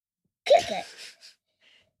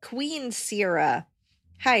 Queen Sierra.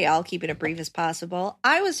 Hi, y'all. Keeping it brief as possible.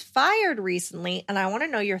 I was fired recently, and I want to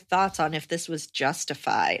know your thoughts on if this was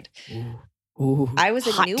justified. Ooh, I was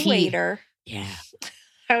a new waiter. Yeah.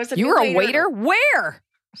 I was a You new were a waiter. waiter? Where?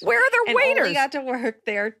 Where are there And waiters? only got to work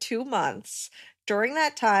there 2 months. During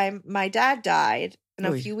that time, my dad died.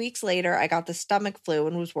 And a few weeks later, I got the stomach flu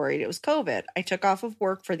and was worried it was COVID. I took off of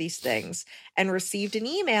work for these things and received an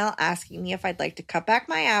email asking me if I'd like to cut back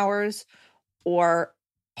my hours or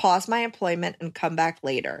pause my employment and come back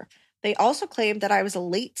later. They also claimed that I was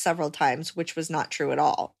late several times, which was not true at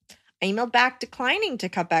all. I emailed back declining to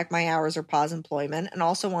cut back my hours or pause employment and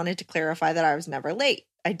also wanted to clarify that I was never late.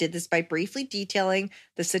 I did this by briefly detailing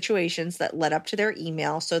the situations that led up to their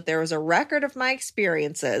email so there was a record of my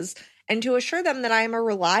experiences and to assure them that I am a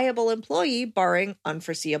reliable employee barring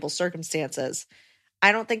unforeseeable circumstances.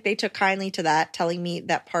 I don't think they took kindly to that, telling me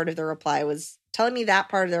that part of their reply was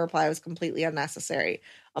completely unnecessary.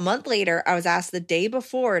 A month later, I was asked the day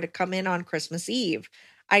before to come in on Christmas Eve.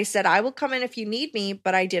 I said, I will come in if you need me,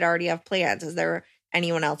 but I did already have plans. Is there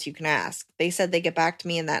anyone else you can ask? They said they'd get back to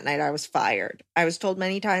me, and that night I was fired. I was told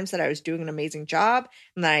many times that I was doing an amazing job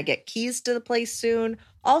and that I'd get keys to the place soon.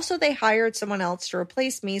 Also, they hired someone else to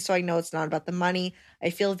replace me, so I know it's not about the money.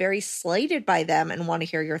 I feel very slighted by them and want to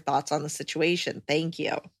hear your thoughts on the situation. Thank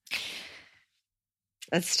you.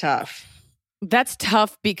 That's tough. That's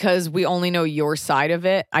tough because we only know your side of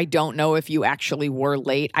it. I don't know if you actually were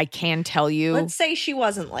late. I can tell you. Let's say she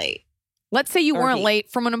wasn't late. Let's say you weren't late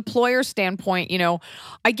from an employer standpoint,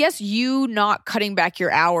 I guess you not cutting back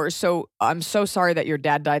your hours. So I'm so sorry that your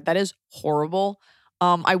dad died. That is horrible.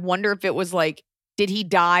 I wonder if it was like, did he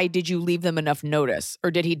die? Did you leave them enough notice?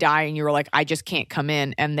 Or did he die and you were like, I just can't come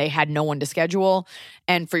in, and they had no one to schedule?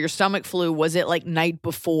 And for your stomach flu, was it like night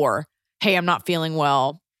before? Hey, I'm not feeling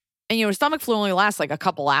well. And stomach flu only lasts like a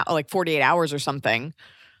couple hours, like 48 hours or something.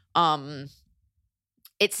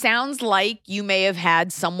 It sounds like you may have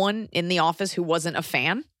had someone in the office who wasn't a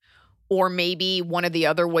fan, or maybe one of the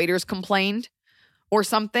other waiters complained or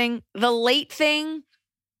something. The late thing,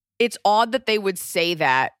 it's odd that they would say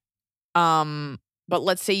that. But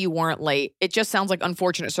let's say you weren't late. It just sounds like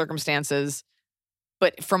unfortunate circumstances.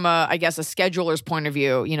 But from a scheduler's point of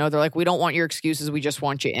view, they're like, we don't want your excuses. We just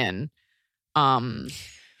want you in. Right.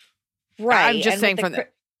 I'm just saying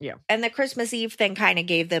yeah. And the Christmas Eve thing kind of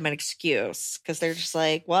gave them an excuse because they're just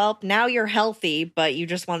like, well, now you're healthy, but you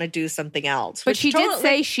just want to do something else. But she did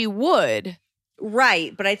say she would.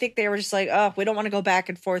 Right. But I think they were just like, oh, we don't want to go back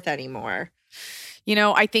and forth anymore.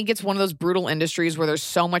 I think it's one of those brutal industries where there's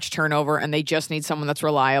so much turnover and they just need someone that's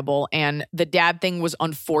reliable. And the dad thing was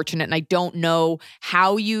unfortunate. And I don't know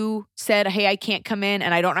how you said, hey, I can't come in.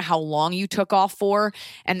 And I don't know how long you took off for.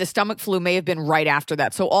 And the stomach flu may have been right after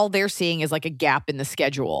that. So all they're seeing is like a gap in the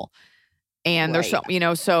schedule. And there's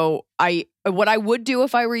so what I would do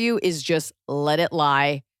if I were you is just let it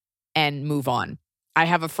lie and move on. I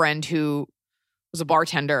have a friend who was a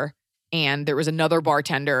bartender. And there was another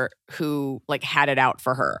bartender who had it out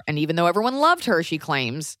for her. And even though everyone loved her, she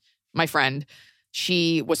claims, my friend,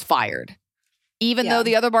 she was fired. Even though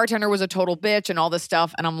the other bartender was a total bitch and all this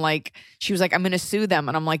stuff. And she was like, I'm going to sue them.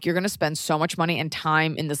 And I'm like, you're going to spend so much money and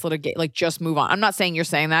time in this litigation. Just move on. I'm not saying you're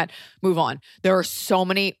saying that. Move on. There are so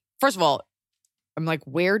many. First of all, I'm like,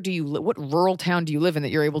 where do you live? What rural town do you live in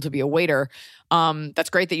that you're able to be a waiter? That's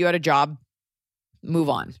great that you had a job. Move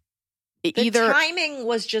on. The timing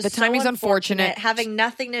was just the timing's unfortunate, having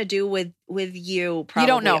nothing to do with you. Probably, you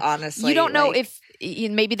don't know. Honestly, you don't know if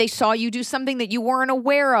maybe they saw you do something that you weren't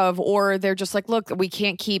aware of, or they're just like, look, we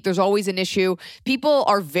can't keep. There's always an issue. People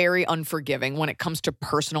are very unforgiving when it comes to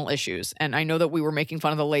personal issues, and I know that we were making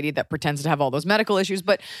fun of the lady that pretends to have all those medical issues,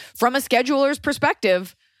 but from a scheduler's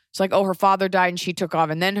perspective. It's like, oh, her father died and she took off,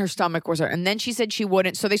 and then her stomach was hurt, and then she said she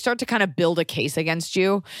wouldn't. So they start to kind of build a case against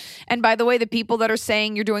you. And by the way, the people that are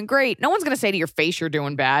saying you're doing great, no one's going to say to your face you're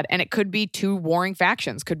doing bad. And it could be two warring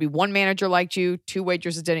factions. Could be one manager liked you, two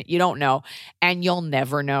waitresses didn't. You don't know. And you'll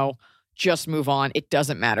never know. Just move on. It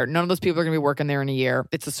doesn't matter. None of those people are going to be working there in a year.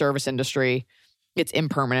 It's the service industry. It's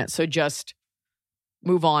impermanent. So just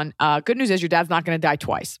move on. Good news is your dad's not going to die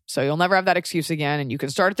twice. So you'll never have that excuse again. And you can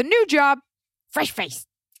start at the new job. Fresh face.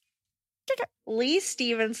 Lee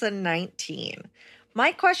Stevenson, 19.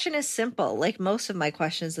 My question is simple, like most of my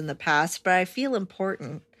questions in the past, but I feel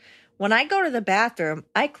important. When I go to the bathroom,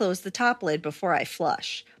 I close the top lid before I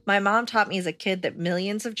flush. My mom taught me as a kid that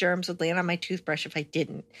millions of germs would land on my toothbrush if I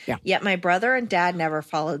didn't. Yeah. Yet my brother and dad never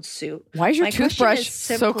followed suit. Why is your toothbrush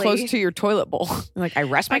so close to your toilet bowl? I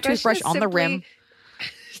rest my toothbrush on the rim.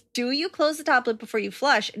 Do you close the top lid before you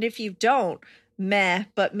flush? And if you don't, meh,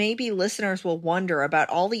 but maybe listeners will wonder about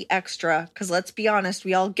all the extra, because let's be honest,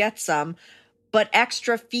 we all get some, but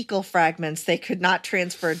extra fecal fragments they could not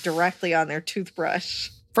transfer directly on their toothbrush.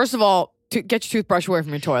 First of all, get your toothbrush away from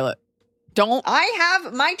your toilet. Don't. I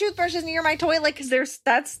have my toothbrush is near my toilet because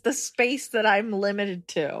that's the space that I'm limited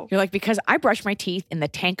to. You're like, because I brush my teeth in the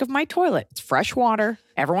tank of my toilet. It's fresh water.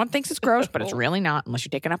 Everyone thinks it's gross, but it's really not unless you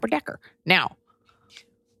take an upper decker. Now,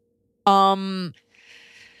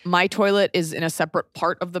 my toilet is in a separate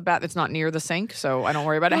part of the bath. It's not near the sink, so I don't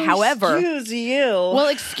worry about it. However, excuse you. Well,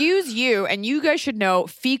 excuse you, and you guys should know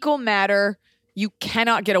fecal matter, you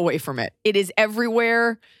cannot get away from it. It is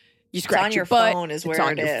everywhere. You scratch your butt. Phone is where it's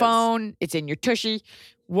on your phone. It's in your tushy.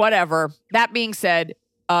 Whatever. That being said,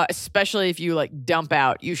 especially if you dump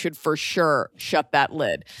out, you should for sure shut that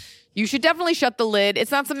lid. You should definitely shut the lid.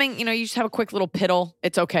 It's not something, you just have a quick little piddle.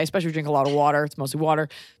 It's okay, especially if you drink a lot of water. It's mostly water.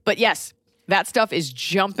 But yes, that stuff is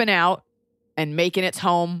jumping out and making its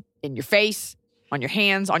home in your face, on your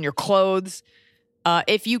hands, on your clothes.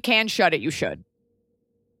 If you can shut it, you should.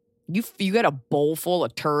 You get a bowl full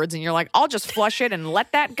of turds and you're like, I'll just flush it and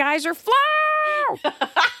let that geyser flow.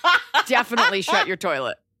 Definitely shut your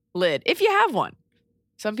toilet lid if you have one.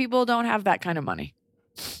 Some people don't have that kind of money.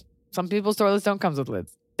 Some people's toilets don't come with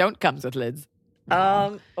lids. It's a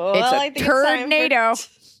tornado.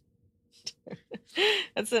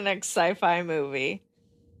 That's the next sci-fi movie.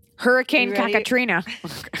 Hurricane Katrina.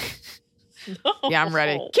 No. Yeah, I'm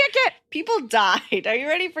ready. Kick it. People died. Are you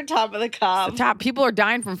ready for Top of the Cob? People are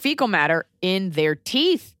dying from fecal matter in their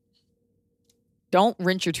teeth. Don't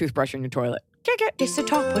rinse your toothbrush in your toilet. Kick it. It's the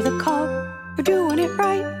Talk with a Cob. You're doing it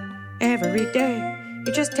right every day.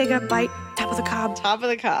 You just take a bite. Top of the cob. Top of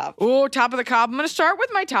the cob. Oh, top of the cob. I'm going to start with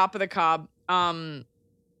my top of the cob.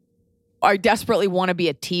 I desperately want to be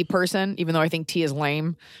a tea person, even though I think tea is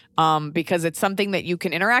lame, because it's something that you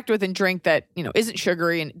can interact with and drink that, isn't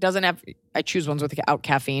sugary and doesn't have, I choose ones without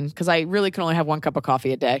caffeine because I really can only have 1 cup of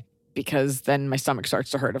coffee a day because then my stomach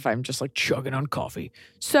starts to hurt if I'm just like chugging on coffee.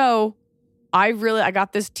 So I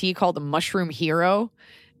got this tea called the Mushroom Hero,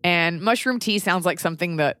 and mushroom tea sounds like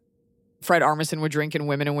something that Fred Armisen would drink in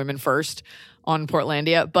Women and Women First on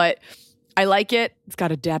Portlandia, but I like it. It's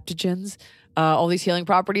got adaptogens. All these healing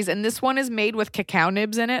properties. And this one is made with cacao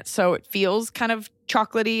nibs in it. So it feels kind of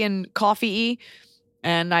chocolatey and coffee-y.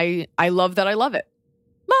 And I love that I love it.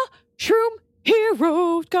 Mushroom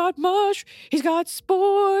Hero he's got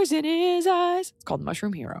spores in his eyes. It's called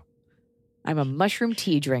Mushroom Hero. I'm a mushroom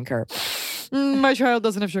tea drinker. My child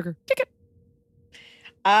doesn't have sugar. Take it.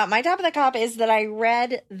 My top of the cob is that I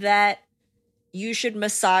read that you should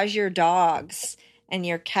massage your dogs and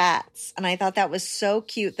your cats. And I thought that was so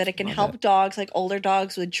cute that it can help dogs, like older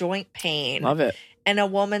dogs with joint pain. Love it. And a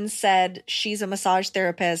woman said she's a massage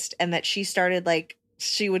therapist and that she started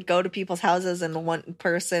she would go to people's houses and one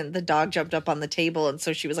person, the dog jumped up on the table. And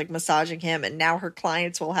so she was massaging him. And now her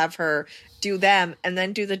clients will have her do them and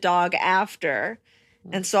then do the dog after.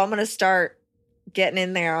 And so I'm going to start getting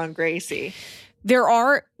in there on Gracie.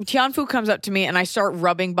 Tianfu comes up to me and I start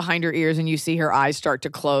rubbing behind her ears and you see her eyes start to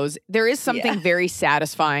close. There is something very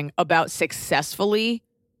satisfying about successfully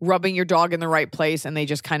rubbing your dog in the right place and they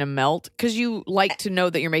just kind of melt because you like to know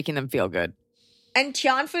that you're making them feel good. And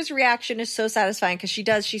Tianfu's reaction is so satisfying because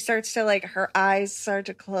she starts to her eyes start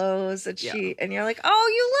to close and and you're like,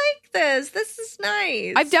 oh, you like this. This is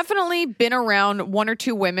nice. I've definitely been around 1 or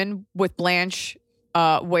 2 women with Blanche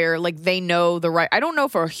where they know the right. I don't know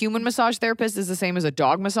if a human massage therapist is the same as a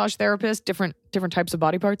dog massage therapist, different types of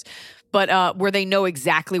body parts, but where they know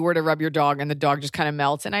exactly where to rub your dog and the dog just kind of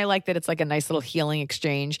melts. And I like that it's a nice little healing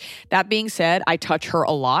exchange. That being said, I touch her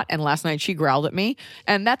a lot, and last night she growled at me,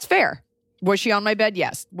 and that's fair. Was she on my bed?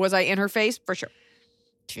 Yes. Was I in her face? For sure.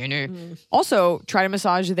 Also, try to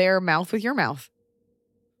massage their mouth with your mouth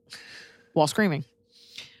while screaming.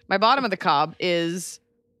 My bottom of the cob is,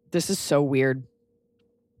 this is so weird.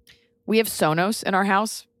 We have Sonos in our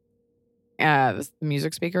house, the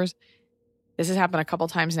music speakers. This has happened a couple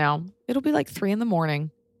times now. It'll be 3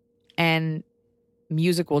 a.m. and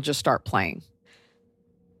music will just start playing.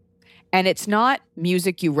 And it's not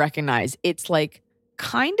music you recognize. It's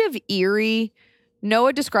kind of eerie.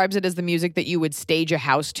 Noah describes it as the music that you would stage a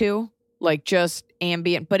house to, just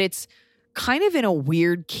ambient, but it's kind of in a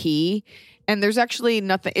weird key. And there's actually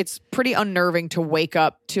nothing. It's pretty unnerving to wake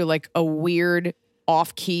up to a weird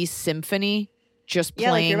off-key symphony just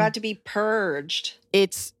playing. Yeah, you're about to be purged.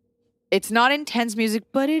 It's not intense music,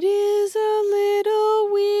 but it is a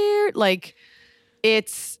little weird.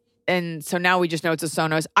 And so now we just know it's a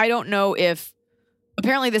Sonos. I don't know if,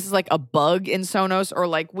 apparently this is a bug in Sonos, or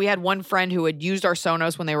we had one friend who had used our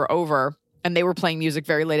Sonos when they were over and they were playing music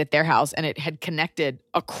very late at their house and it had connected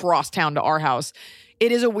across town to our house.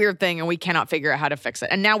 It is a weird thing and we cannot figure out how to fix it.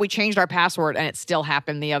 And now we changed our password and it still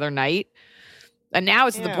happened the other night. And now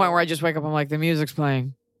it's to the point where I just wake up, I'm like, the music's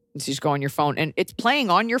playing. And so you just go on your phone and it's playing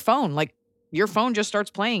on your phone. Your phone just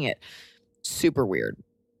starts playing it. Super weird.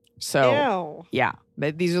 So, yeah,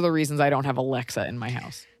 these are the reasons I don't have Alexa in my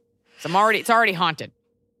house. So it's already haunted.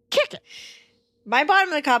 Kick it. My bottom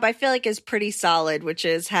of the cob, I feel is pretty solid, which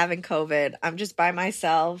is having COVID. I'm just by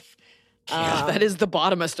myself. Yeah, that is the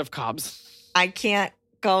bottomest of cobs. I can't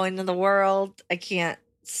go into the world. I can't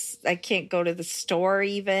go to the store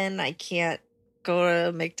even. I can't go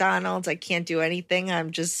to McDonald's. I can't do anything. I'm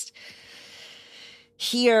just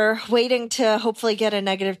here waiting to hopefully get a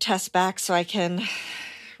negative test back so I can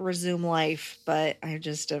resume life. But I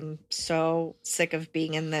just am so sick of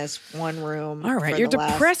being in this one room. All right, you're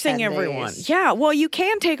depressing everyone. Yeah, well, you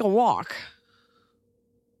can take a walk.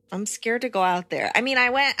 I'm scared to go out there. I mean, I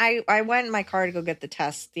went in my car to go get the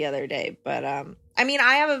test the other day, but I mean,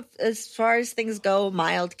 I have as far as things go,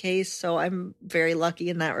 mild case, so I'm very lucky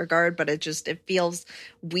in that regard, but it feels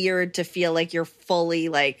weird to feel you're fully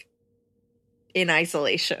in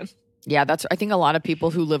isolation. Yeah, I think a lot of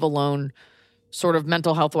people who live alone sort of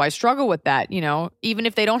mental health wise struggle with that, even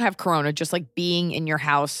if they don't have corona, just being in your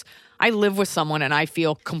house. I live with someone and I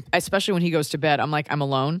feel, especially when he goes to bed, I'm I'm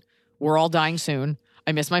alone. We're all dying soon.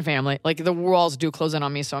 I miss my family. The walls do close in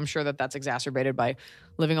on me, so I'm sure that that's exacerbated by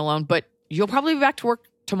living alone. But you'll probably be back to work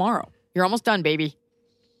tomorrow. You're almost done, baby.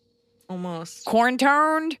 Almost.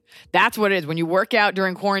 Quarantined? That's what it is. When you work out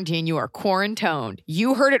during quarantine, you are quarantined.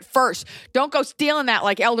 You heard it first. Don't go stealing that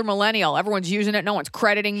like Elder Millennial. Everyone's using it. No one's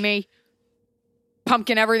crediting me.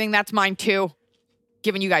 Pumpkin everything, that's mine too.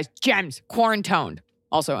 Giving you guys gems. Quarantined.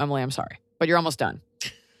 Also, Emily, I'm sorry, but you're almost done.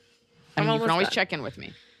 And you can always check in with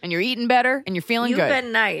me. And you're eating better and you're feeling good. You've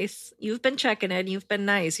been nice. You've been checking in. You've been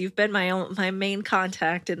nice. You've been my main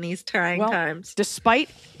contact in these trying times. Despite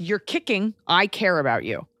your kicking, I care about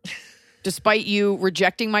you. Despite you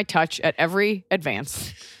rejecting my touch at every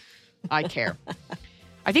advance, I care.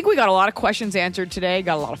 I think we got a lot of questions answered today.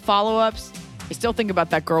 Got a lot of follow-ups. I still think about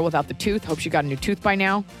that girl without the tooth. Hope she got a new tooth by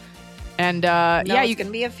now. And it's going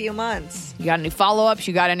to be a few months. You got any follow-ups?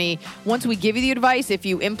 You got any? Once we give you the advice, if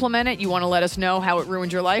you implement it, you want to let us know how it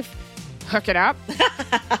ruined your life, hook it up.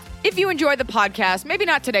 If you enjoyed the podcast, maybe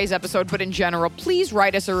not today's episode, but in general, please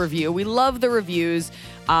write us a review. We love the reviews.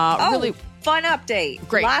 Really fun update.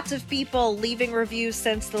 Great. Lots of people leaving reviews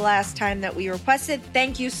since the last time that we requested.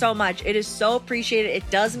 Thank you so much. It is so appreciated. It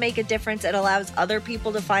does make a difference. It allows other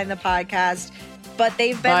people to find the podcast. But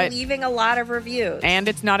they've been leaving a lot of reviews. And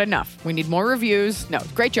it's not enough. We need more reviews. No,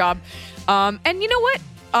 great job. And you know what?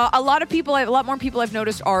 A lot more people I've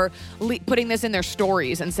noticed are putting this in their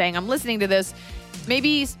stories and saying, I'm listening to this.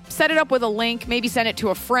 Maybe set it up with a link. Maybe send it to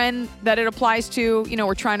a friend that it applies to. You know,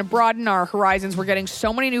 we're trying to broaden our horizons. We're getting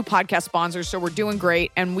so many new podcast sponsors, so we're doing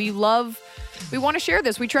great. And we want to share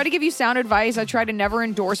this. We try to give you sound advice. I try to never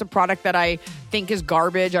endorse a product that I think is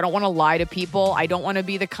garbage. I don't want to lie to people. I don't want to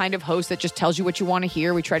be the kind of host that just tells you what you want to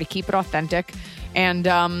hear. We try to keep it authentic. And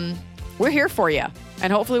we're here for you.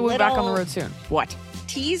 And hopefully we'll be back on the road soon. What?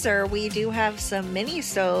 Teaser, we do have some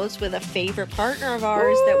mini-sodes with a favorite partner of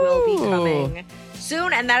ours that will be coming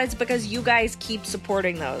soon, and that is because you guys keep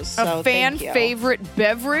supporting those. So a fan favorite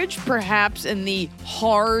beverage, perhaps in the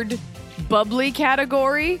hard, bubbly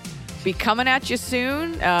category, be coming at you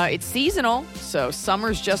soon. It's seasonal, so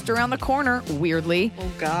summer's just around the corner, weirdly.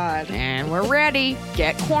 Oh, God. And we're ready.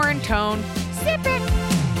 Get quarantined. Sip it.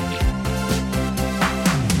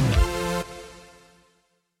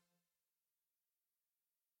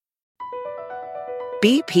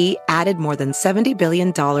 BP added more than $70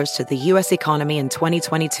 billion to the U.S. economy in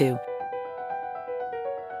 2022.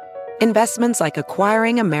 Investments like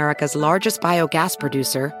acquiring America's largest biogas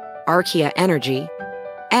producer, Archaea Energy,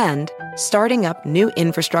 and starting up new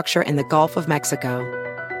infrastructure in the Gulf of Mexico.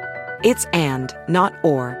 It's and, not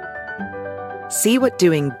or. See what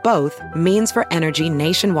doing both means for energy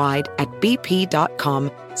nationwide at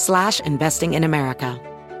bp.com/investing in America.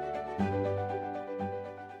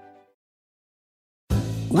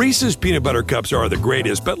 Reese's peanut butter cups are the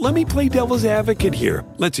greatest, but let me play devil's advocate here.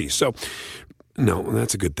 Let's see. So, no,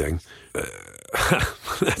 that's a good thing.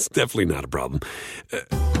 That's definitely not a problem.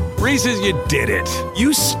 Reese's, you did it.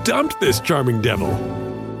 You stumped this charming devil.